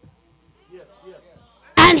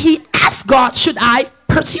 And God should I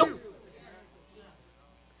pursue?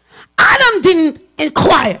 Adam didn't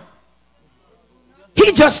inquire.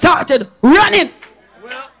 He just started running.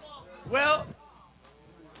 Well.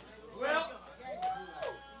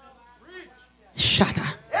 Shata.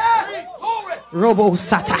 Robo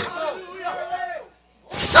Sata.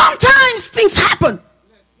 Sometimes things happen.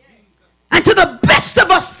 And to the best of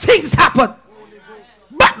us, things happen.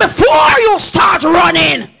 But before you start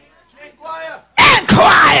running,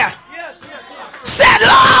 inquire. Say,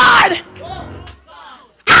 Lord,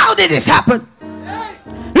 how did this happen?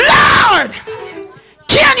 Lord,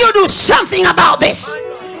 can you do something about this?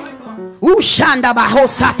 Ushanda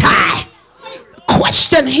Bahosatai.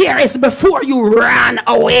 Question here is, before you ran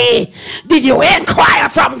away, did you inquire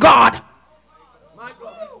from God?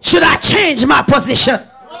 Should I change my position?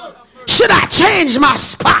 Should I change my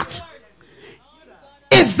spot?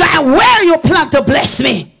 Is that where you plan to bless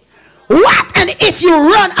me? What and if you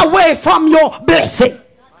run away from your blessing?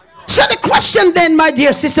 So the question then, my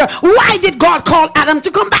dear sister, why did God call Adam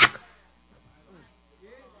to come back?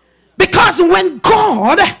 Because when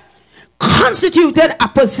God constituted a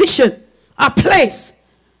position, a place,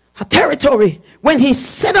 a territory, when he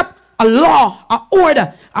set up a law, an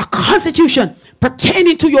order, a constitution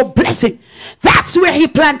pertaining to your blessing, that's where he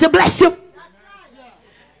planned to bless you.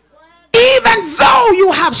 Even though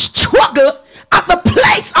you have struggled at the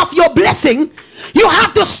place of your blessing, you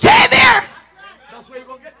have to stay there.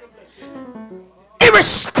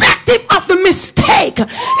 Irrespective of the mistake,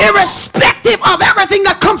 irrespective of everything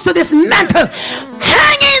that comes to this mantle,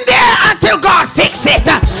 hang in there until God fix it.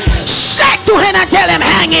 Shake to him and tell him,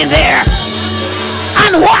 hang in there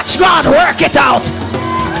and watch God work it out.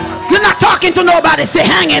 You're not talking to nobody. Say,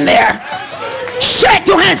 hang in there. Shake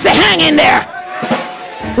to him and say, hang in there.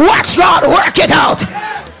 Watch God work it out.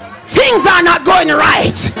 Things are not going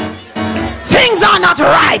right. Things are not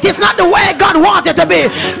right. It's not the way God wanted to be.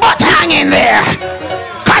 But hang in there.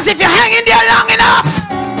 Because if you hang in there long enough,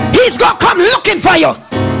 he's going to come looking for you.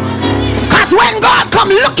 Because when God come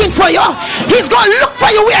looking for you, he's going to look for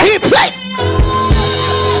you where he played.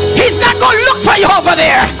 He's not going to look for you over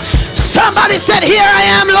there. Somebody said, here I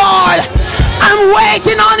am, Lord. I'm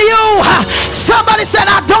waiting on you. Somebody said,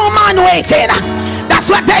 I don't mind waiting. That's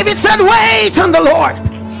what David said, wait on the Lord.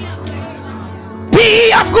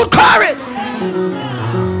 Be of good courage,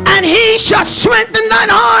 and he shall strengthen thine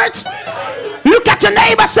heart. Look at your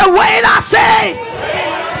neighbor, say, wait, I say,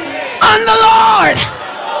 on the Lord.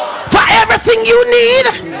 For everything you need,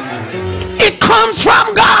 it comes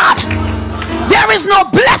from God. There is no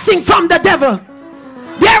blessing from the devil.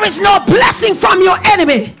 There is no blessing from your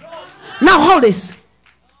enemy. Now hold this.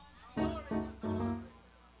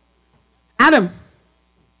 Adam,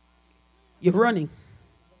 you're running.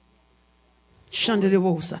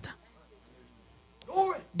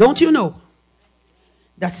 Don't you know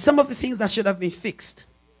that some of the things that should have been fixed,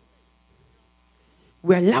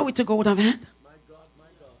 we allow it to go out of hand?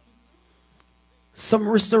 Some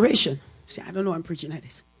restoration. See, I don't know, I'm preaching like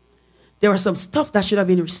this. There was some stuff that should have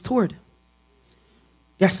been restored.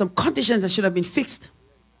 There are some conditions that should have been fixed.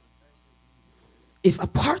 If a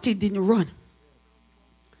party didn't run,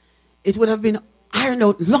 it would have been ironed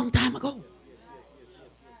out long time ago.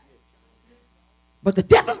 But the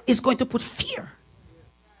devil is going to put fear.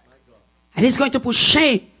 And he's going to put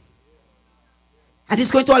shame. And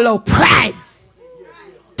he's going to allow pride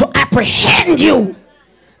to apprehend you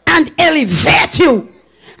and elevate you.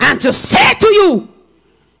 And to say to you,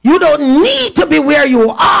 you don't need to be where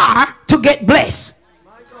you are to get blessed.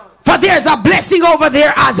 For there's a blessing over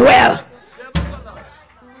there as well.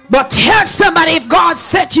 But tell somebody, if God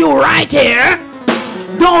set you right here,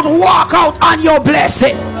 don't walk out on your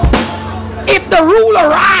blessing. If the ruler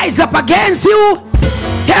rise up against you,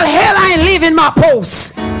 tell hell I ain't leaving my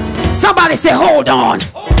post. Somebody say, hold on.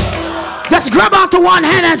 Just grab onto one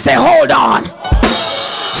hand and say, hold on.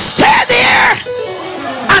 Stay there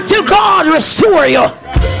until God restore you.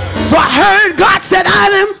 So I heard God said,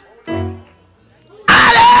 Adam,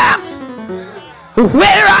 Adam,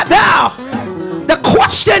 where art thou? The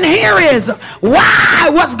question here is, why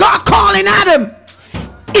was God calling Adam?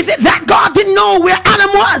 Is it that God didn't know where Adam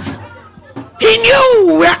was? He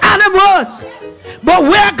knew where Adam was. But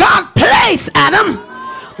where God placed Adam,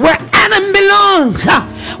 where Adam belongs,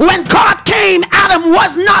 when God came, Adam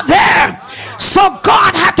was not there. So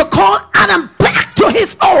God had to call Adam back to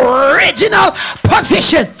his original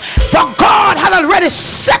position. For God had already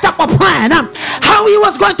set up a plan how he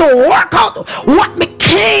was going to work out what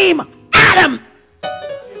became Adam.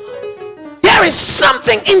 There is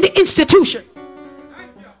something in the institution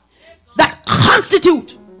that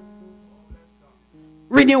constitutes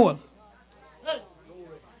renewal.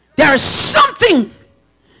 There is something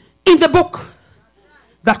in the book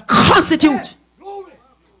that constitutes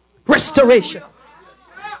restoration.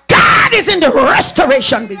 God is in the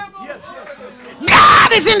restoration business.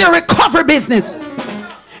 God is in the recovery business.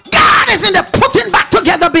 God is in the putting back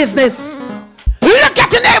together business. Look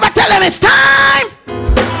at your neighbor, tell him it's time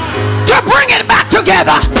to bring it back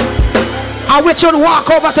together. I wish you'd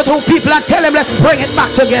walk over to two people and tell them, let's bring it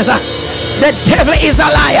back together. The devil is a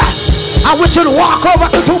liar. I wish you'd walk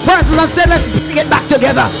over to two persons and say, let's bring it back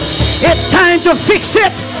together. It's time to fix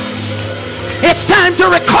it. It's time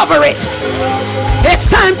to recover it. It's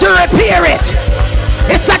time to repair it.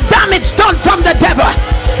 It's a damage done from the devil.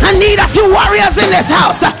 I need a few warriors in this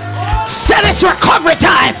house. Said it's recovery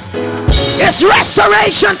time. It's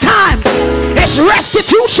restoration time. It's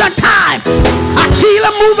restitution time. I feel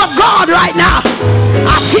a move of God right now.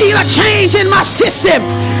 I feel a change in my system.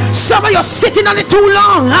 Some of you are sitting on it too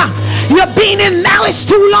long. You've been in malice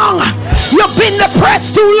too long. You've been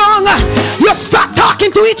depressed too long. You stop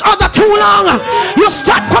talking to each other too long. You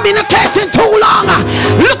stop communicating too long.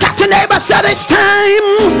 Look at your neighbor, said it's time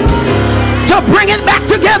to bring it back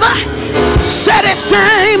together. Said it's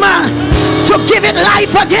time to give it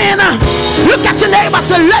life again. Look at your neighbor,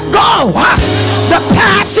 say let go. The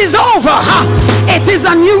past is over. It is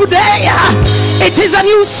a new day. It is a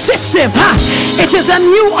new system. It is a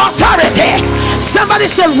new authority. Somebody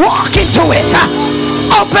say walk into it.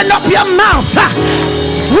 Open up your mouth.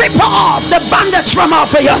 Rip off the bandage from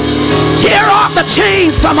off of you. Tear off the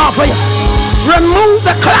chains from off of you. Remove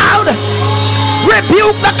the cloud.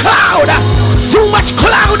 Rebuke the cloud. Too much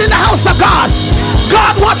cloud in the house of God.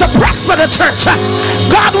 God wants to prosper the church.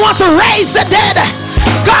 God wants to raise the dead.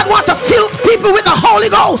 God wants to fill people with the Holy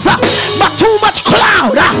Ghost. But too much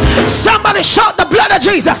cloud. Somebody shout the blood of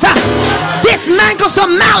Jesus. Dismantle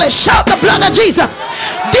some malice. Shout the blood of Jesus.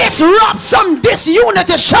 Disrupt some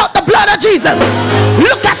disunity. Shout the blood of Jesus.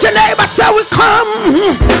 Look at your neighbor. Say we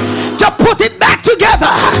come to put it back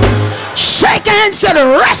together. Shake hands and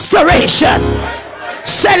restoration.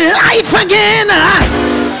 Say life again.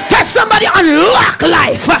 Tell somebody unlock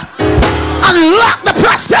life. Unlock the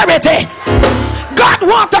prosperity. God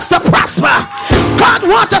wants us to prosper. God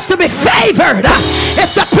wants us to be favored.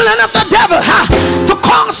 It's the plan of the devil to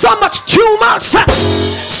cause so much tumult,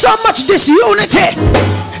 so much disunity,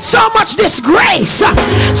 so much disgrace,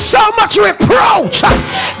 so much reproach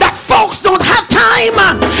that folks don't have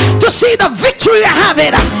time to see the victory you're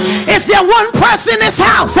having. Is there one person in this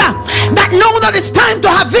house that knows that it's time to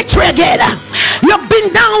have victory again? You've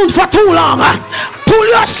been down for too long. Pull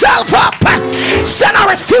yourself up. Said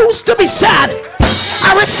I refuse to be sad.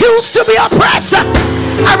 I refuse to be oppressed.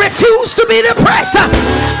 I refuse to be depressed.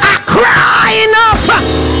 I cry enough.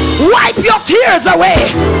 Wipe your tears away.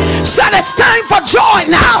 So it's time for joy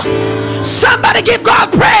now. Somebody give God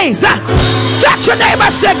praise. Touch your neighbor,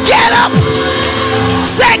 say get up.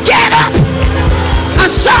 Say get up. And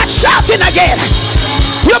start shouting again.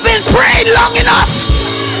 You've been praying long enough.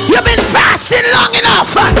 You've been fasting long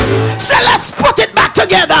enough. So let's put it back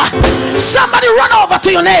together. Somebody run over to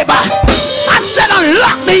your neighbor and say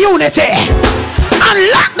unlock the unity.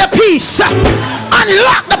 Unlock the peace.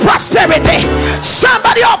 Unlock the prosperity.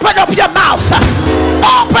 Somebody open up your mouth.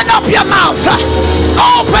 Open up your mouth.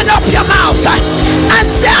 Open up your mouth and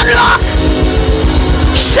say unlock.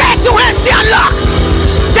 Shake the hand, say unlock.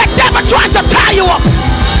 The devil trying to tie you up.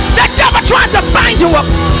 The devil trying to bind you up.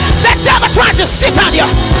 The devil trying to sit on you.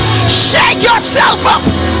 Shake yourself up.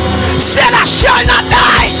 Said I shall not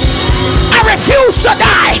die. I refuse to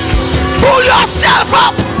die. Pull yourself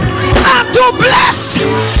up. I'm too blessed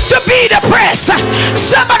to be depressed.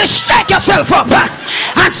 Somebody shake yourself up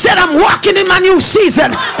and said I'm walking in my new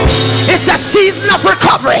season. It's a season of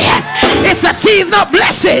recovery. It's a season of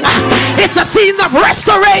blessing. It's a season of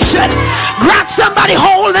restoration. Grab somebody,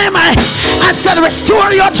 hold them and said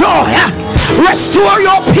restore your joy. Restore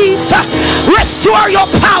your peace. Restore your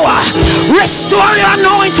power. Restore your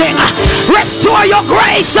anointing. Restore your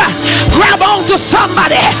grace. Grab on to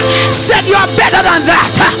somebody. Said you're better than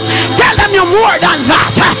that. Tell them you're more than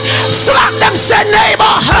that. Slap them, say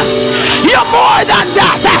neighbor, you're more than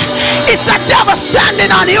that. It's the devil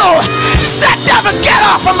standing on you. Say devil, get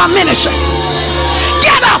off of my ministry.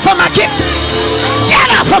 Get off of my gift.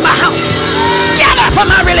 Get off of my house. Get off of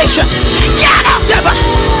my relation. Get off, devil.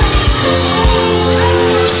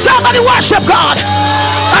 Somebody worship God.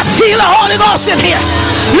 I feel the Holy Ghost in here.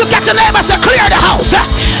 Look at the neighbors to clear the house.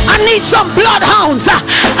 I need some bloodhounds.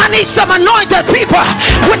 I need some anointed people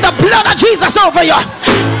with the blood of Jesus over you.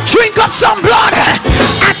 Drink up some blood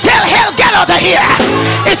and tell hell get out of here.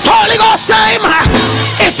 It's Holy Ghost time.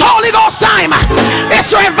 It's Holy Ghost time.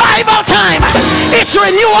 It's revival time. It's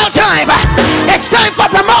renewal time. It's time for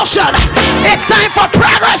promotion. It's time for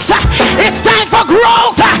progress. It's time for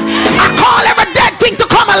growth. I call every dead thing to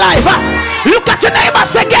come alive. Look at your neighbor,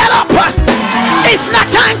 say get up. It's not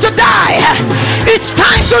time to die. It's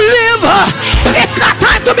time to live. It's not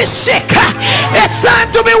time to be sick. It's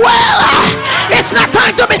time to be well. It's not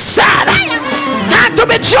time to be sad. Time to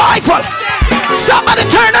be joyful. Somebody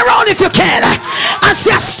turn around if you can and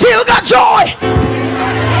say, I still got joy.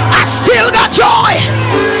 I still got joy.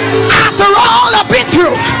 After all I've been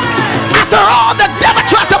through, after all the devil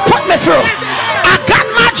tried to put me through, I got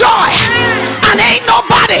my joy. And ain't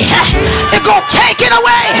nobody that gonna take it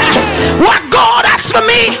away. What God has for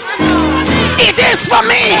me, it is for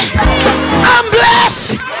me. I'm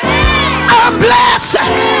blessed. I'm blessed.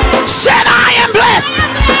 Said I am blessed.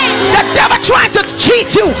 The devil trying to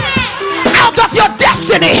cheat you out of your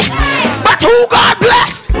destiny, but who God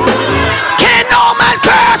bless, can no man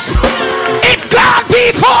curse. If God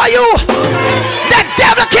be for you, the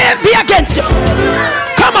devil can't be against you.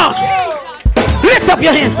 Come on, lift up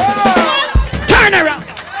your hand. Turn around.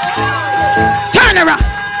 Turn around.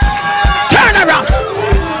 Turn around.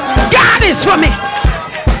 God is for me.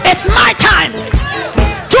 It's my time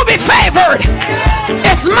to be favored.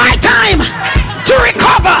 It's my time to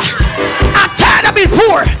recover. I'm tired of being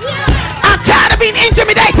poor. I'm tired of being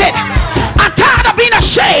intimidated. I'm tired of being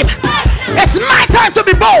ashamed. It's my time to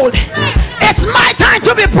be bold. It's my time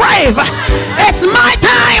to be brave. It's my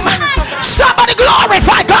time. Somebody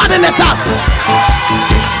glorify God in this house.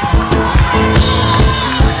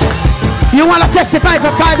 You want to testify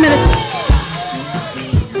for 5 minutes?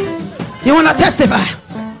 You want to testify?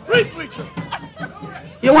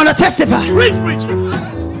 You want to testify?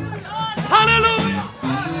 Hallelujah.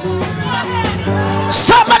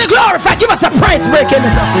 Somebody glorify. Give us a praise break in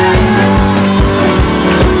this house.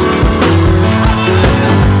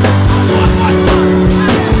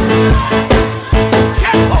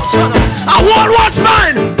 I want what's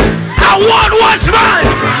mine. I want what's mine.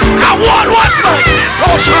 I want what's mine.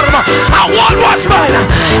 Oh, shut up. I want what's mine.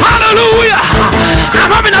 Hallelujah. I'm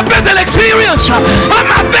having a Bethel experience. I'm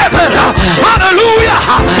a Bethel. Hallelujah.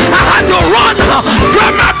 I had to run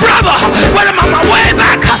from my brother when I'm on my way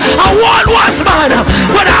back. I want what's mine.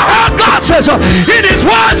 When I heard God says in his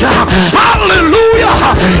words, hallelujah.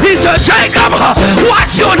 He said, Jacob,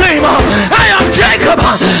 what's your name? I am Jacob.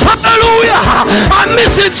 Hallelujah. I'm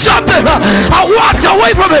missing something. I walked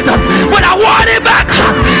away from it, but I want it back.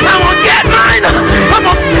 I'm gonna get mine. I'm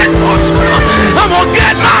gonna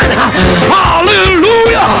get mine.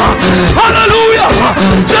 Hallelujah. Hallelujah.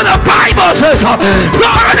 So the Bible says,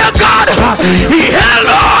 glory to God. He held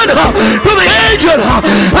on to the angel.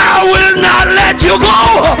 I will not let you go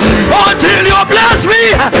until you bless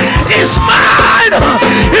me. It's mine.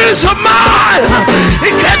 It's mine.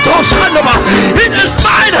 It can't go under. It is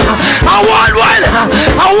mine. I want one.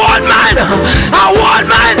 I want mine. I want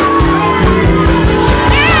mine.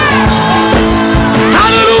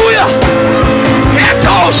 Hallelujah. Get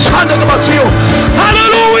those under the you.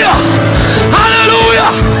 Hallelujah. Hallelujah.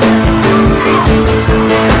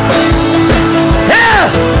 Yeah.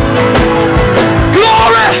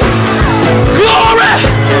 Glory. Glory.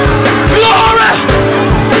 Glory.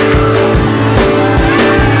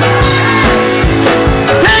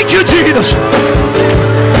 Thank you, Jesus.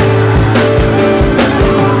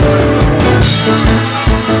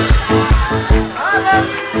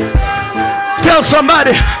 Tell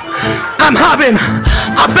somebody, I'm having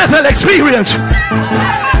a Bethel experience.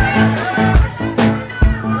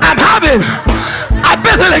 I'm having a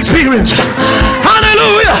Bethel experience.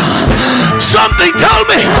 Hallelujah. Something told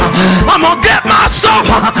me I'm gonna get my stuff.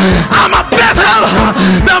 I'm a Bethel,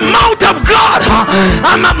 the mount of God.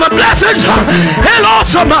 I'm at my blessings. Hello,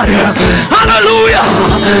 somebody. Hallelujah.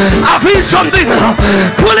 I feel something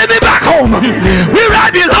pulling me back home where I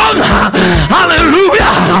belong.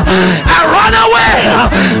 Hallelujah. I run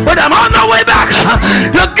away, but I'm on the way back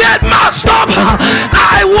to get my stuff.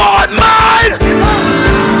 I want mine.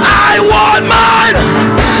 I want mine.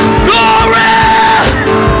 Glory.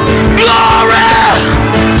 Glory.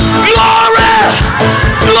 Glory.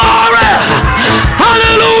 Glory.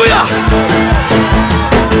 Hallelujah.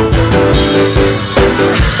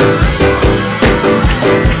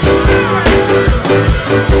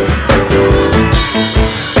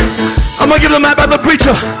 I'm gonna give the map by the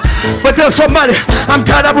preacher, but tell somebody I'm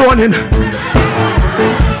tired of running.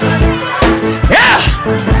 Yeah,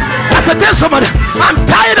 I said tell somebody I'm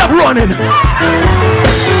tired of running.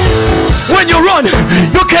 When you run,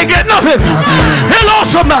 you can't get nothing. Hello,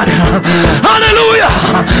 somebody. Hallelujah.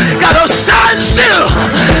 Gotta stand still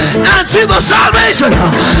and see the salvation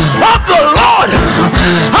of the Lord.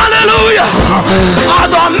 Hallelujah. Hallelujah. I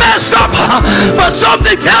done messed up, but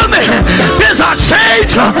something tell me there's a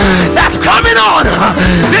change that's coming on.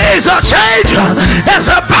 There is a change that's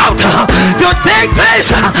about to take place.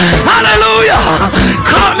 Hallelujah.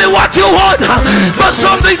 Call me what you want, but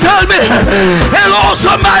something tell me, hello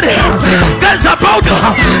somebody, that's about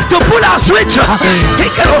to pull a switch.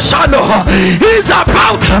 He's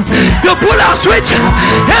about to pull a switch.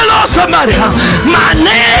 Hello somebody, my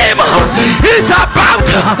name is about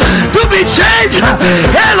to be changed.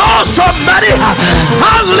 Hello somebody.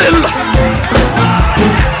 Hallelujah.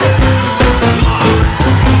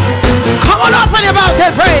 Come on up on your mouth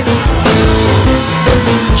and praise.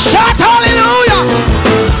 Shout hallelujah.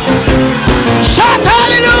 Shout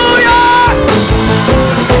hallelujah.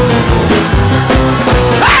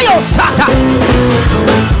 Ayo Sata.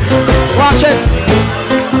 Watch this.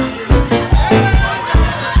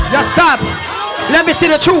 Just stop. Let me see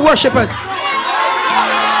the true worshipers.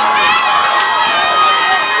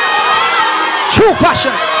 True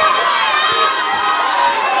passion.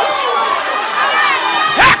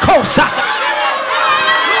 Echo Sata.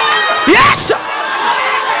 Yes.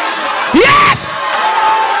 Yes.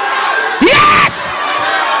 Yes.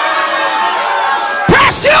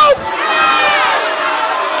 Press you.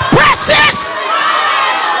 Press this.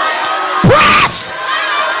 Press.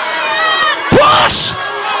 Push.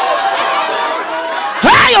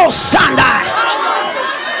 Ayo Sanda.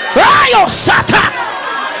 Ayo Sata.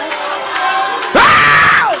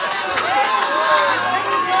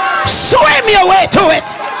 Swim your way to it.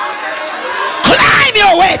 Climb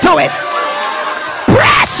your way to it.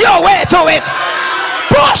 Press your way to it.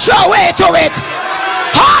 Push your way to it.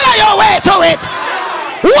 Holler your way to it.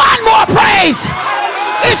 One more praise.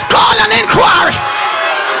 It's called an inquiry.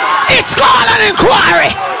 It's called an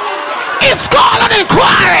inquiry. It's called an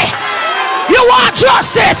inquiry. You want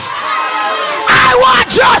justice? I want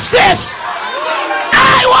justice.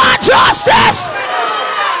 I want justice.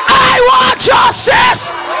 I want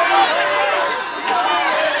justice.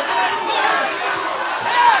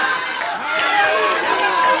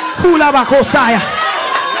 Hula Bakosaya.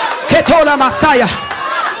 Ketola Messiah.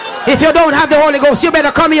 If you don't have the Holy Ghost, you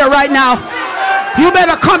better come here right now. You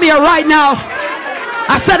better come here right now.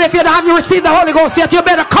 I said if you haven't received the Holy Ghost yet, you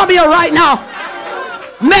better come here right now.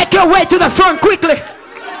 Make your way to the front quickly.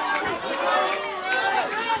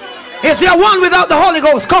 Is there one without the Holy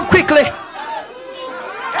Ghost? Come quickly.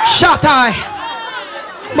 Shatai.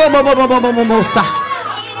 Mosa.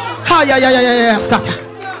 Ha ya ya ya ya sata.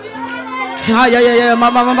 Ha ya ya ya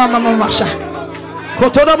mama.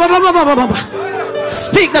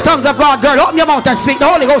 Speak the tongues of God, girl. Open your mouth and speak. The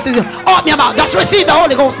Holy Ghost is in. Open your mouth. Just receive the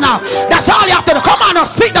Holy Ghost now. That's all you have to do. Come on now.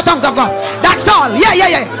 Speak the tongues of God. That's all. Yeah.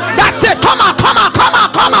 That's it. Come on.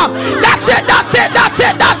 That's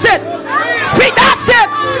it. Speak.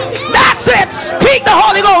 That's it. Speak the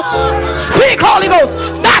Holy Ghost. Speak Holy Ghost.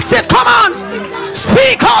 That's it. Come on.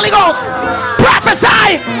 Speak Holy Ghost.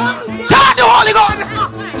 Prophesy. Talk the Holy Ghost.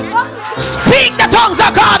 Speak the tongues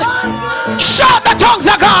of God. Shout the tongues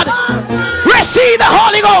of God. Receive the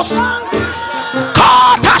Holy Ghost.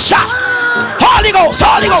 Call Tasha. Holy Ghost.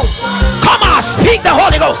 Come on, speak the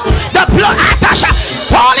Holy Ghost. The blood, Tasha.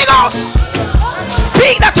 Holy Ghost.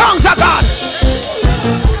 Speak the tongues of God.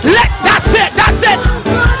 That's it.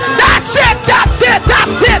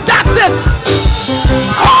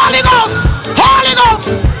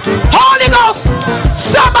 Holy Ghost.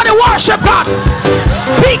 Somebody worship God.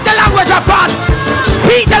 Speak the language of God.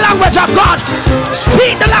 Speak the language of God.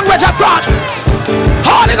 Speak the language of God.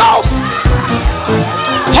 Holy Ghost.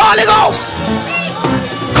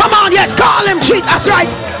 Come on, yes, call him Jesus. That's right.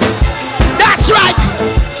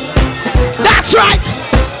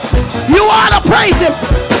 You ought to praise him.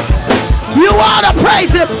 You ought to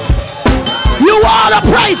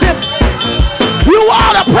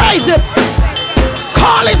praise him.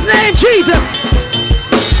 Call his name Jesus.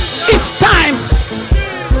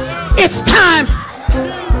 It's time.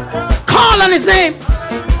 Call on his name.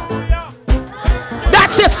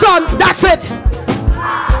 That's it, son. That's it.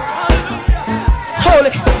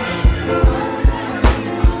 Holy.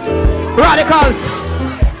 Radicals.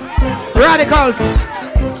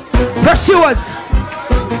 Pursuers.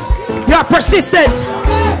 You are persistent.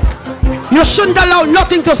 You shouldn't allow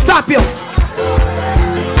nothing to stop you.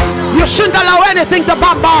 You shouldn't allow anything to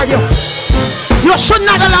bombard you. You should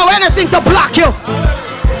not allow anything to block you.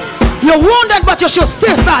 You're wounded, but you should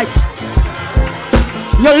still fight.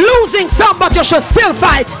 You're losing some, but you should still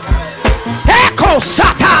fight. Echo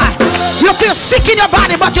Sata. You feel sick in your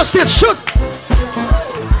body, but you still should.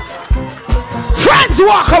 Friends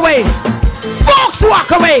walk away. Folks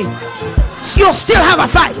walk away. You still have a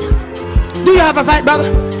fight. Do you have a fight,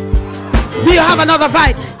 brother? Do you have another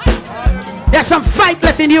fight? There's some fight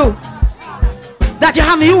left in you that you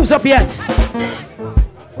haven't used up yet.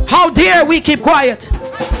 How dare we keep quiet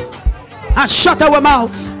and shut our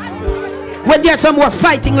mouths when there's some more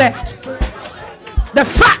fighting left? The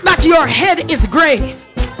fact that your head is gray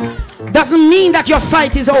doesn't mean that your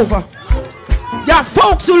fight is over. There are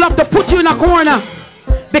folks who love to put you in a corner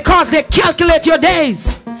because they calculate your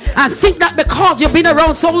days and think that because you've been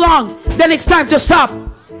around so long, then it's time to stop.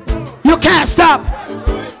 You can't stop.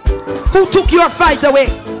 Who took your fight away?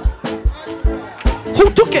 Who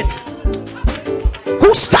took it?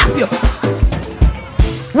 Who stopped you?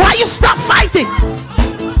 Why you stop fighting?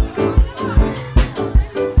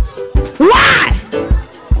 Why?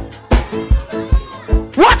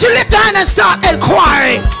 Why don't you lift your hand and start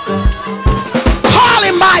inquiring? Call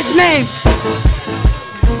him by his name.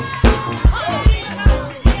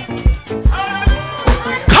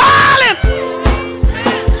 Call him.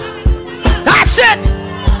 That's it.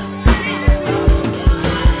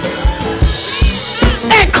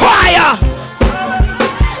 Inquire.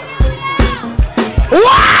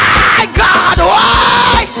 Why, God?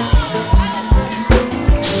 Why?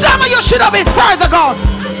 Some of you should have been further gone.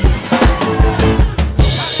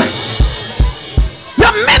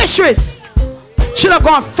 Your ministries should have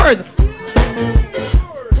gone further.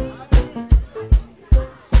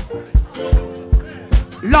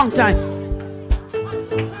 Long time.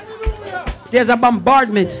 There's a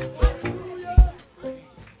bombardment.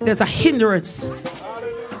 There's a hindrance.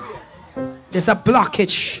 There's a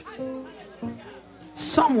blockage.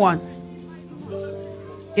 Someone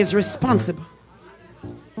is responsible.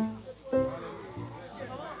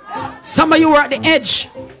 Some of you are at the edge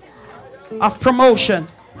of promotion,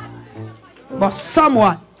 but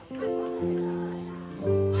someone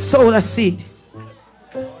sowed a seed,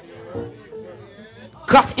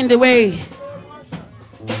 got in the way.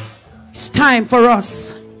 It's time for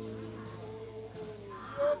us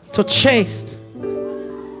to chase,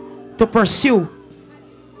 to pursue,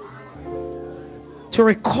 to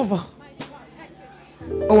recover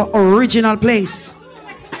our original place.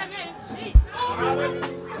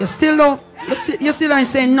 You still ain't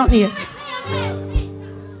saying nothing yet.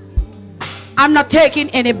 I'm not taking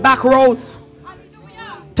any back roads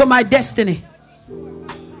to my destiny.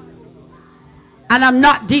 And I'm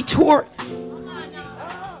not detoured.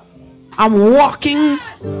 I'm walking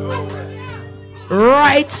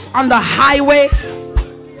right on the highway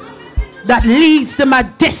that leads to my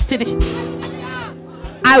destiny.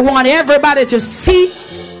 I want everybody to see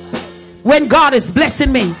when God is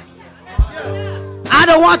blessing me. I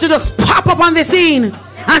don't want to just pop up on the scene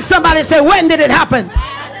and somebody say, when did it happen?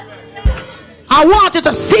 I want you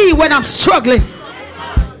to see when I'm struggling.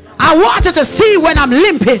 I want you to see when I'm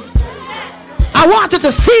limping. I want you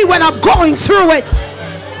to see when I'm going through it.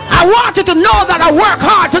 I want you to know that I work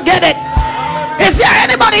hard to get it. Is there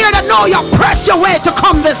anybody here that know you press your way to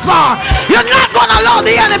come this far? You're not going to allow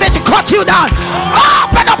the enemy to cut you down.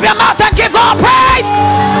 Open up your mouth and give God praise.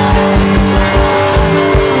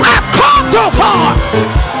 I've come too far.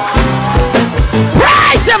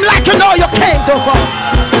 Praise him like you know you came too far.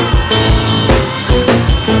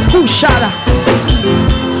 Who shot her?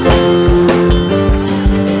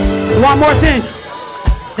 One more thing,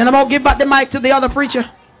 then I'm going to give back the mic to the other preacher.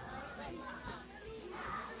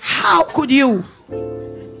 How could you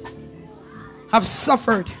have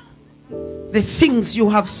suffered the things you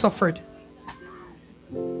have suffered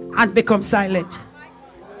and become silent?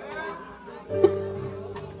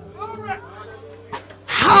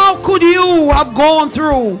 How could you have gone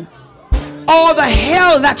through all the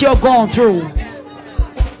hell that you're going through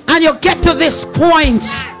and you get to this point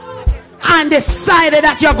and decided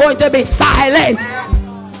that you're going to be silent?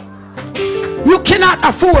 You cannot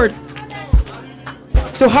afford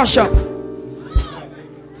to hush up.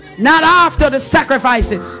 Not after the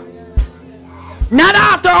sacrifices. Not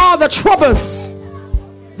after all the troubles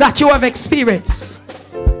that you have experienced.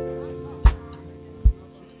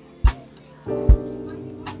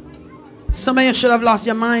 Some of you should have lost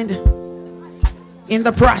your mind in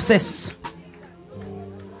the process.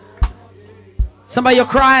 Some of you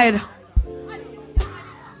cried.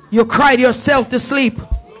 You cried yourself to sleep.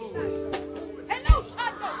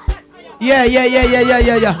 Yeah.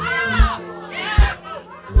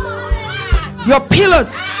 Your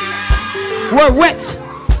pillows were wet.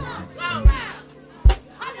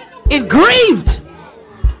 It grieved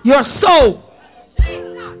your soul.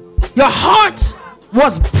 Your heart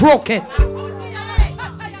was broken.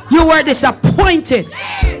 You were disappointed.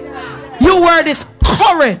 You were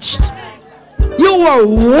discouraged. You were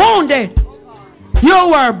wounded. You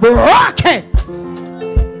were broken.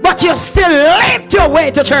 But you still limped your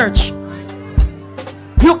way to church.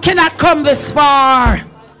 You cannot come this far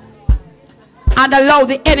and allow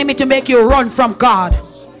the enemy to make you run from God.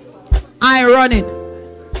 I ain't running.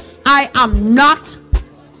 I am not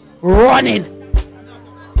running.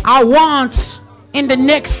 I want in the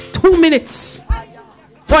next 2 minutes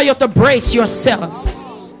for you to brace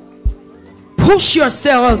yourselves. Push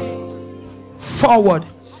yourselves forward.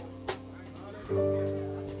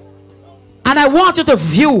 And I want you to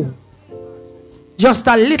view just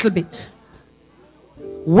a little bit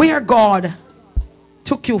where God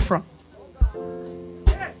took you from.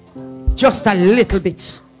 Just a little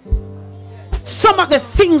bit. Some of the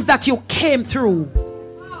things that you came through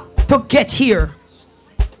to get here.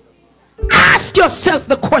 Ask yourself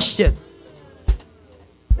the question,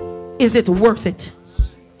 is it worth it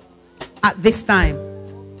at this time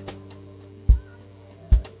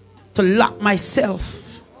to lock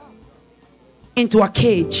myself into a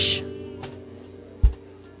cage?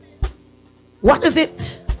 What is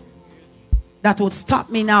it that would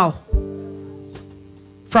stop me now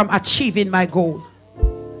from achieving my goal?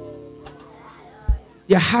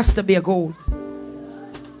 There has to be a goal.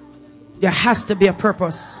 There has to be a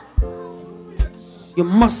purpose. You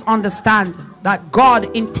must understand that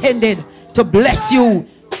God intended to bless you,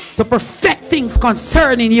 to perfect things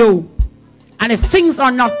concerning you. And if things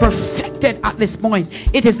are not perfected at this point,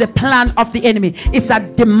 it is the plan of the enemy. It's a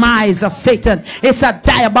demise of Satan. It's a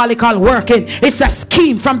diabolical working. It's a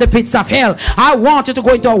scheme from the pits of hell. I want you to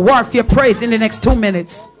go into a warfare praise in the next 2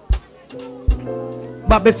 minutes.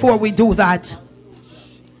 But before we do that,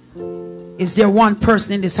 is there one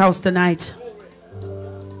person in this house tonight?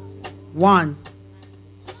 One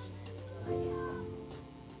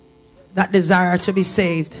that desire to be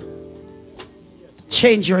saved,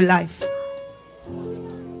 change your life.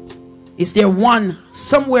 Is there one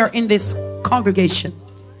somewhere in this congregation,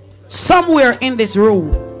 somewhere in this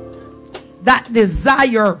room, that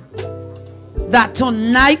desire that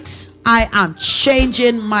tonight I am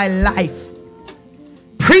changing my life?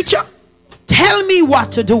 Preacher, tell me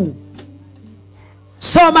what to do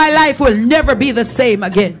so my life will never be the same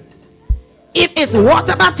again. If it's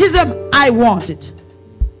water baptism, I want it.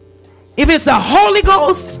 If it's the Holy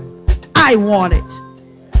Ghost, I want it.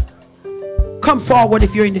 Come forward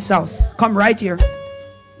if you're in this house. Come right here.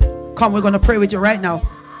 Come, we're going to pray with you right now.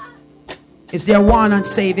 Is there one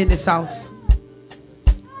unsaved in this house?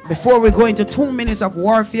 Before we go into 2 minutes of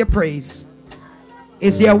warfare praise,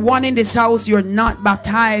 is there one in this house? You're not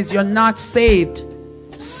baptized, you're not saved.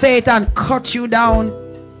 Satan cut you down.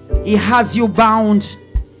 He has you bound.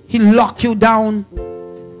 He locked you down.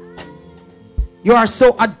 You are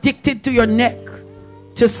so addicted to your neck,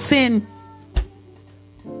 to sin.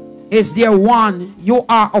 Is there one? You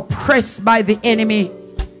are oppressed by the enemy.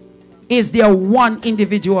 Is there one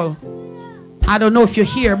individual? I don't know if you're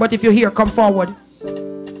here, but if you're here, come forward.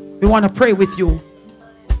 We want to pray with you.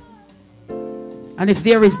 And if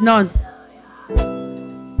there is none,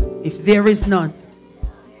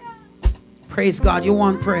 praise God, you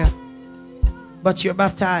want prayer, but you're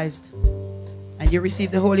baptized and you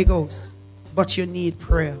receive the Holy Ghost, but you need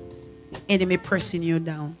prayer. The enemy pressing you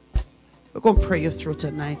down. We're going to pray you through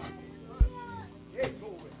tonight.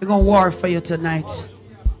 We're going to war for you tonight.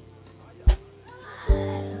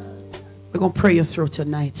 We're going to pray you through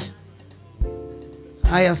tonight.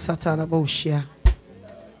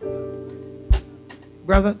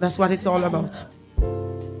 Brother, that's what it's all about.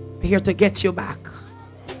 We're here to get you back.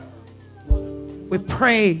 We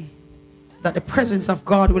pray that the presence of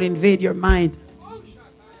God will invade your mind.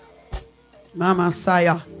 Mama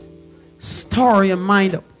Saya, store your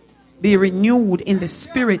mind up. Be renewed in the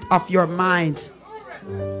spirit of your mind.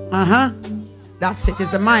 That's it.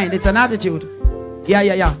 It's a mind. It's an attitude.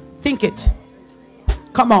 Yeah. Think it.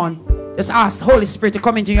 Come on. Just ask the Holy Spirit to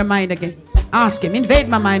come into your mind again. Ask him. Invade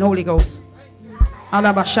my mind, Holy Ghost.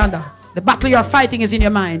 Alabashanda. The battle you're fighting is in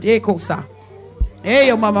your mind. Hey, Kosa.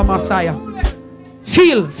 Hey, Mama Messiah.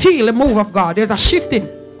 Feel the move of God. There's a shifting.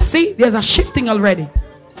 See? There's a shifting already.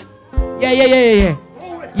 Yeah.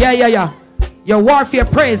 Your warfare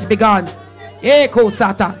praise began. Hey,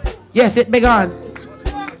 Kosata. Yes, it began.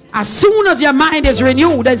 As soon as your mind is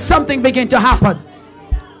renewed, then something begin to happen.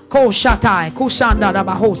 Koshatai, Kushanda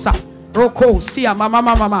Bahosa, Roko, Sia,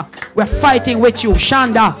 Mama. We're fighting with you,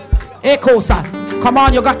 Shanda, Ekosa. Come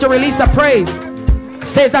on, you got to release a praise. It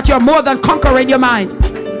says that you're more than conquering your mind,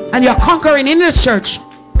 and you're conquering in this church.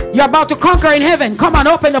 You're about to conquer in heaven. Come on,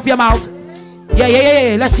 open up your mouth.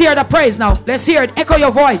 Yeah. Let's hear the praise now. Let's hear it. Echo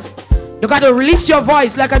your voice. You got to release your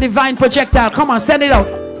voice like a divine projectile. Come on, send it out.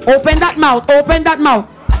 Open that mouth. Open that mouth.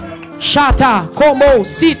 Shata, Komo,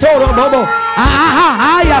 Sito, Bobo.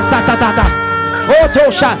 Aya Satatata.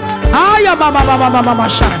 Otosha. Ah, yeah, mama,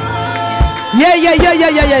 shine.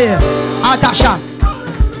 Yeah. Atasha.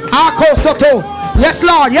 Ako soto. Yes,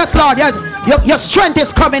 Lord. Yes. Your strength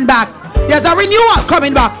is coming back. There's a renewal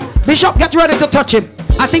coming back. Bishop, get ready to touch him.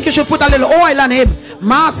 I think you should put a little oil on him.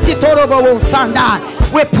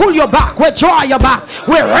 We pull you back. We draw you back.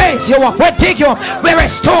 We raise you up. We dig you up. We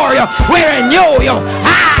restore you. We renew you.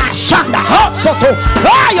 Shanda hot soto.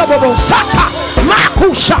 Ayobobo sata.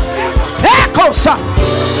 Makusha. Ekosa.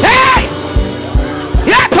 Hey.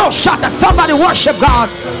 Yato shata. Somebody worship God.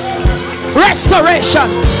 Restoration.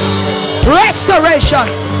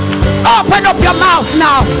 Open up your mouth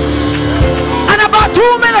now. And about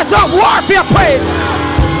 2 minutes of warfare praise.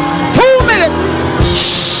 2 minutes.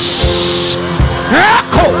 Shh.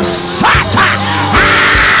 Echo Sata.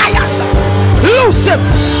 Yes. Loose him.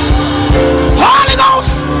 Holy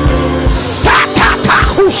Ghost. Sata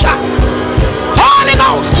Tahusha. Holy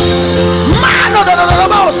Ghost. Mano de la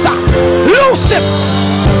Mosa. Loose him.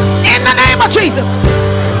 In the name of Jesus.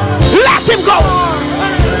 Let him go.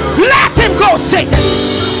 Let him go, Satan.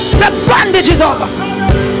 The bondage is over.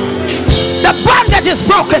 The bondage is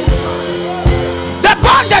broken. The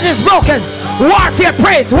bondage is broken. Warfare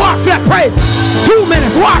praise. 2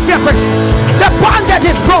 minutes. Warfare praise. The bondage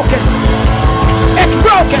is broken. It's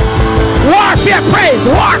broken. Warfare praise.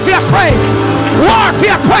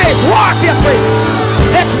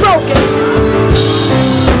 It's broken.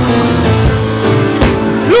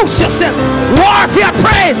 Loose yourself. Warfare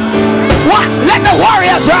praise. What? Let the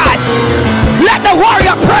warriors rise. Let the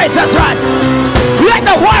warrior praise us rise. Let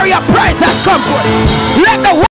the warrior praise us come forth. Let the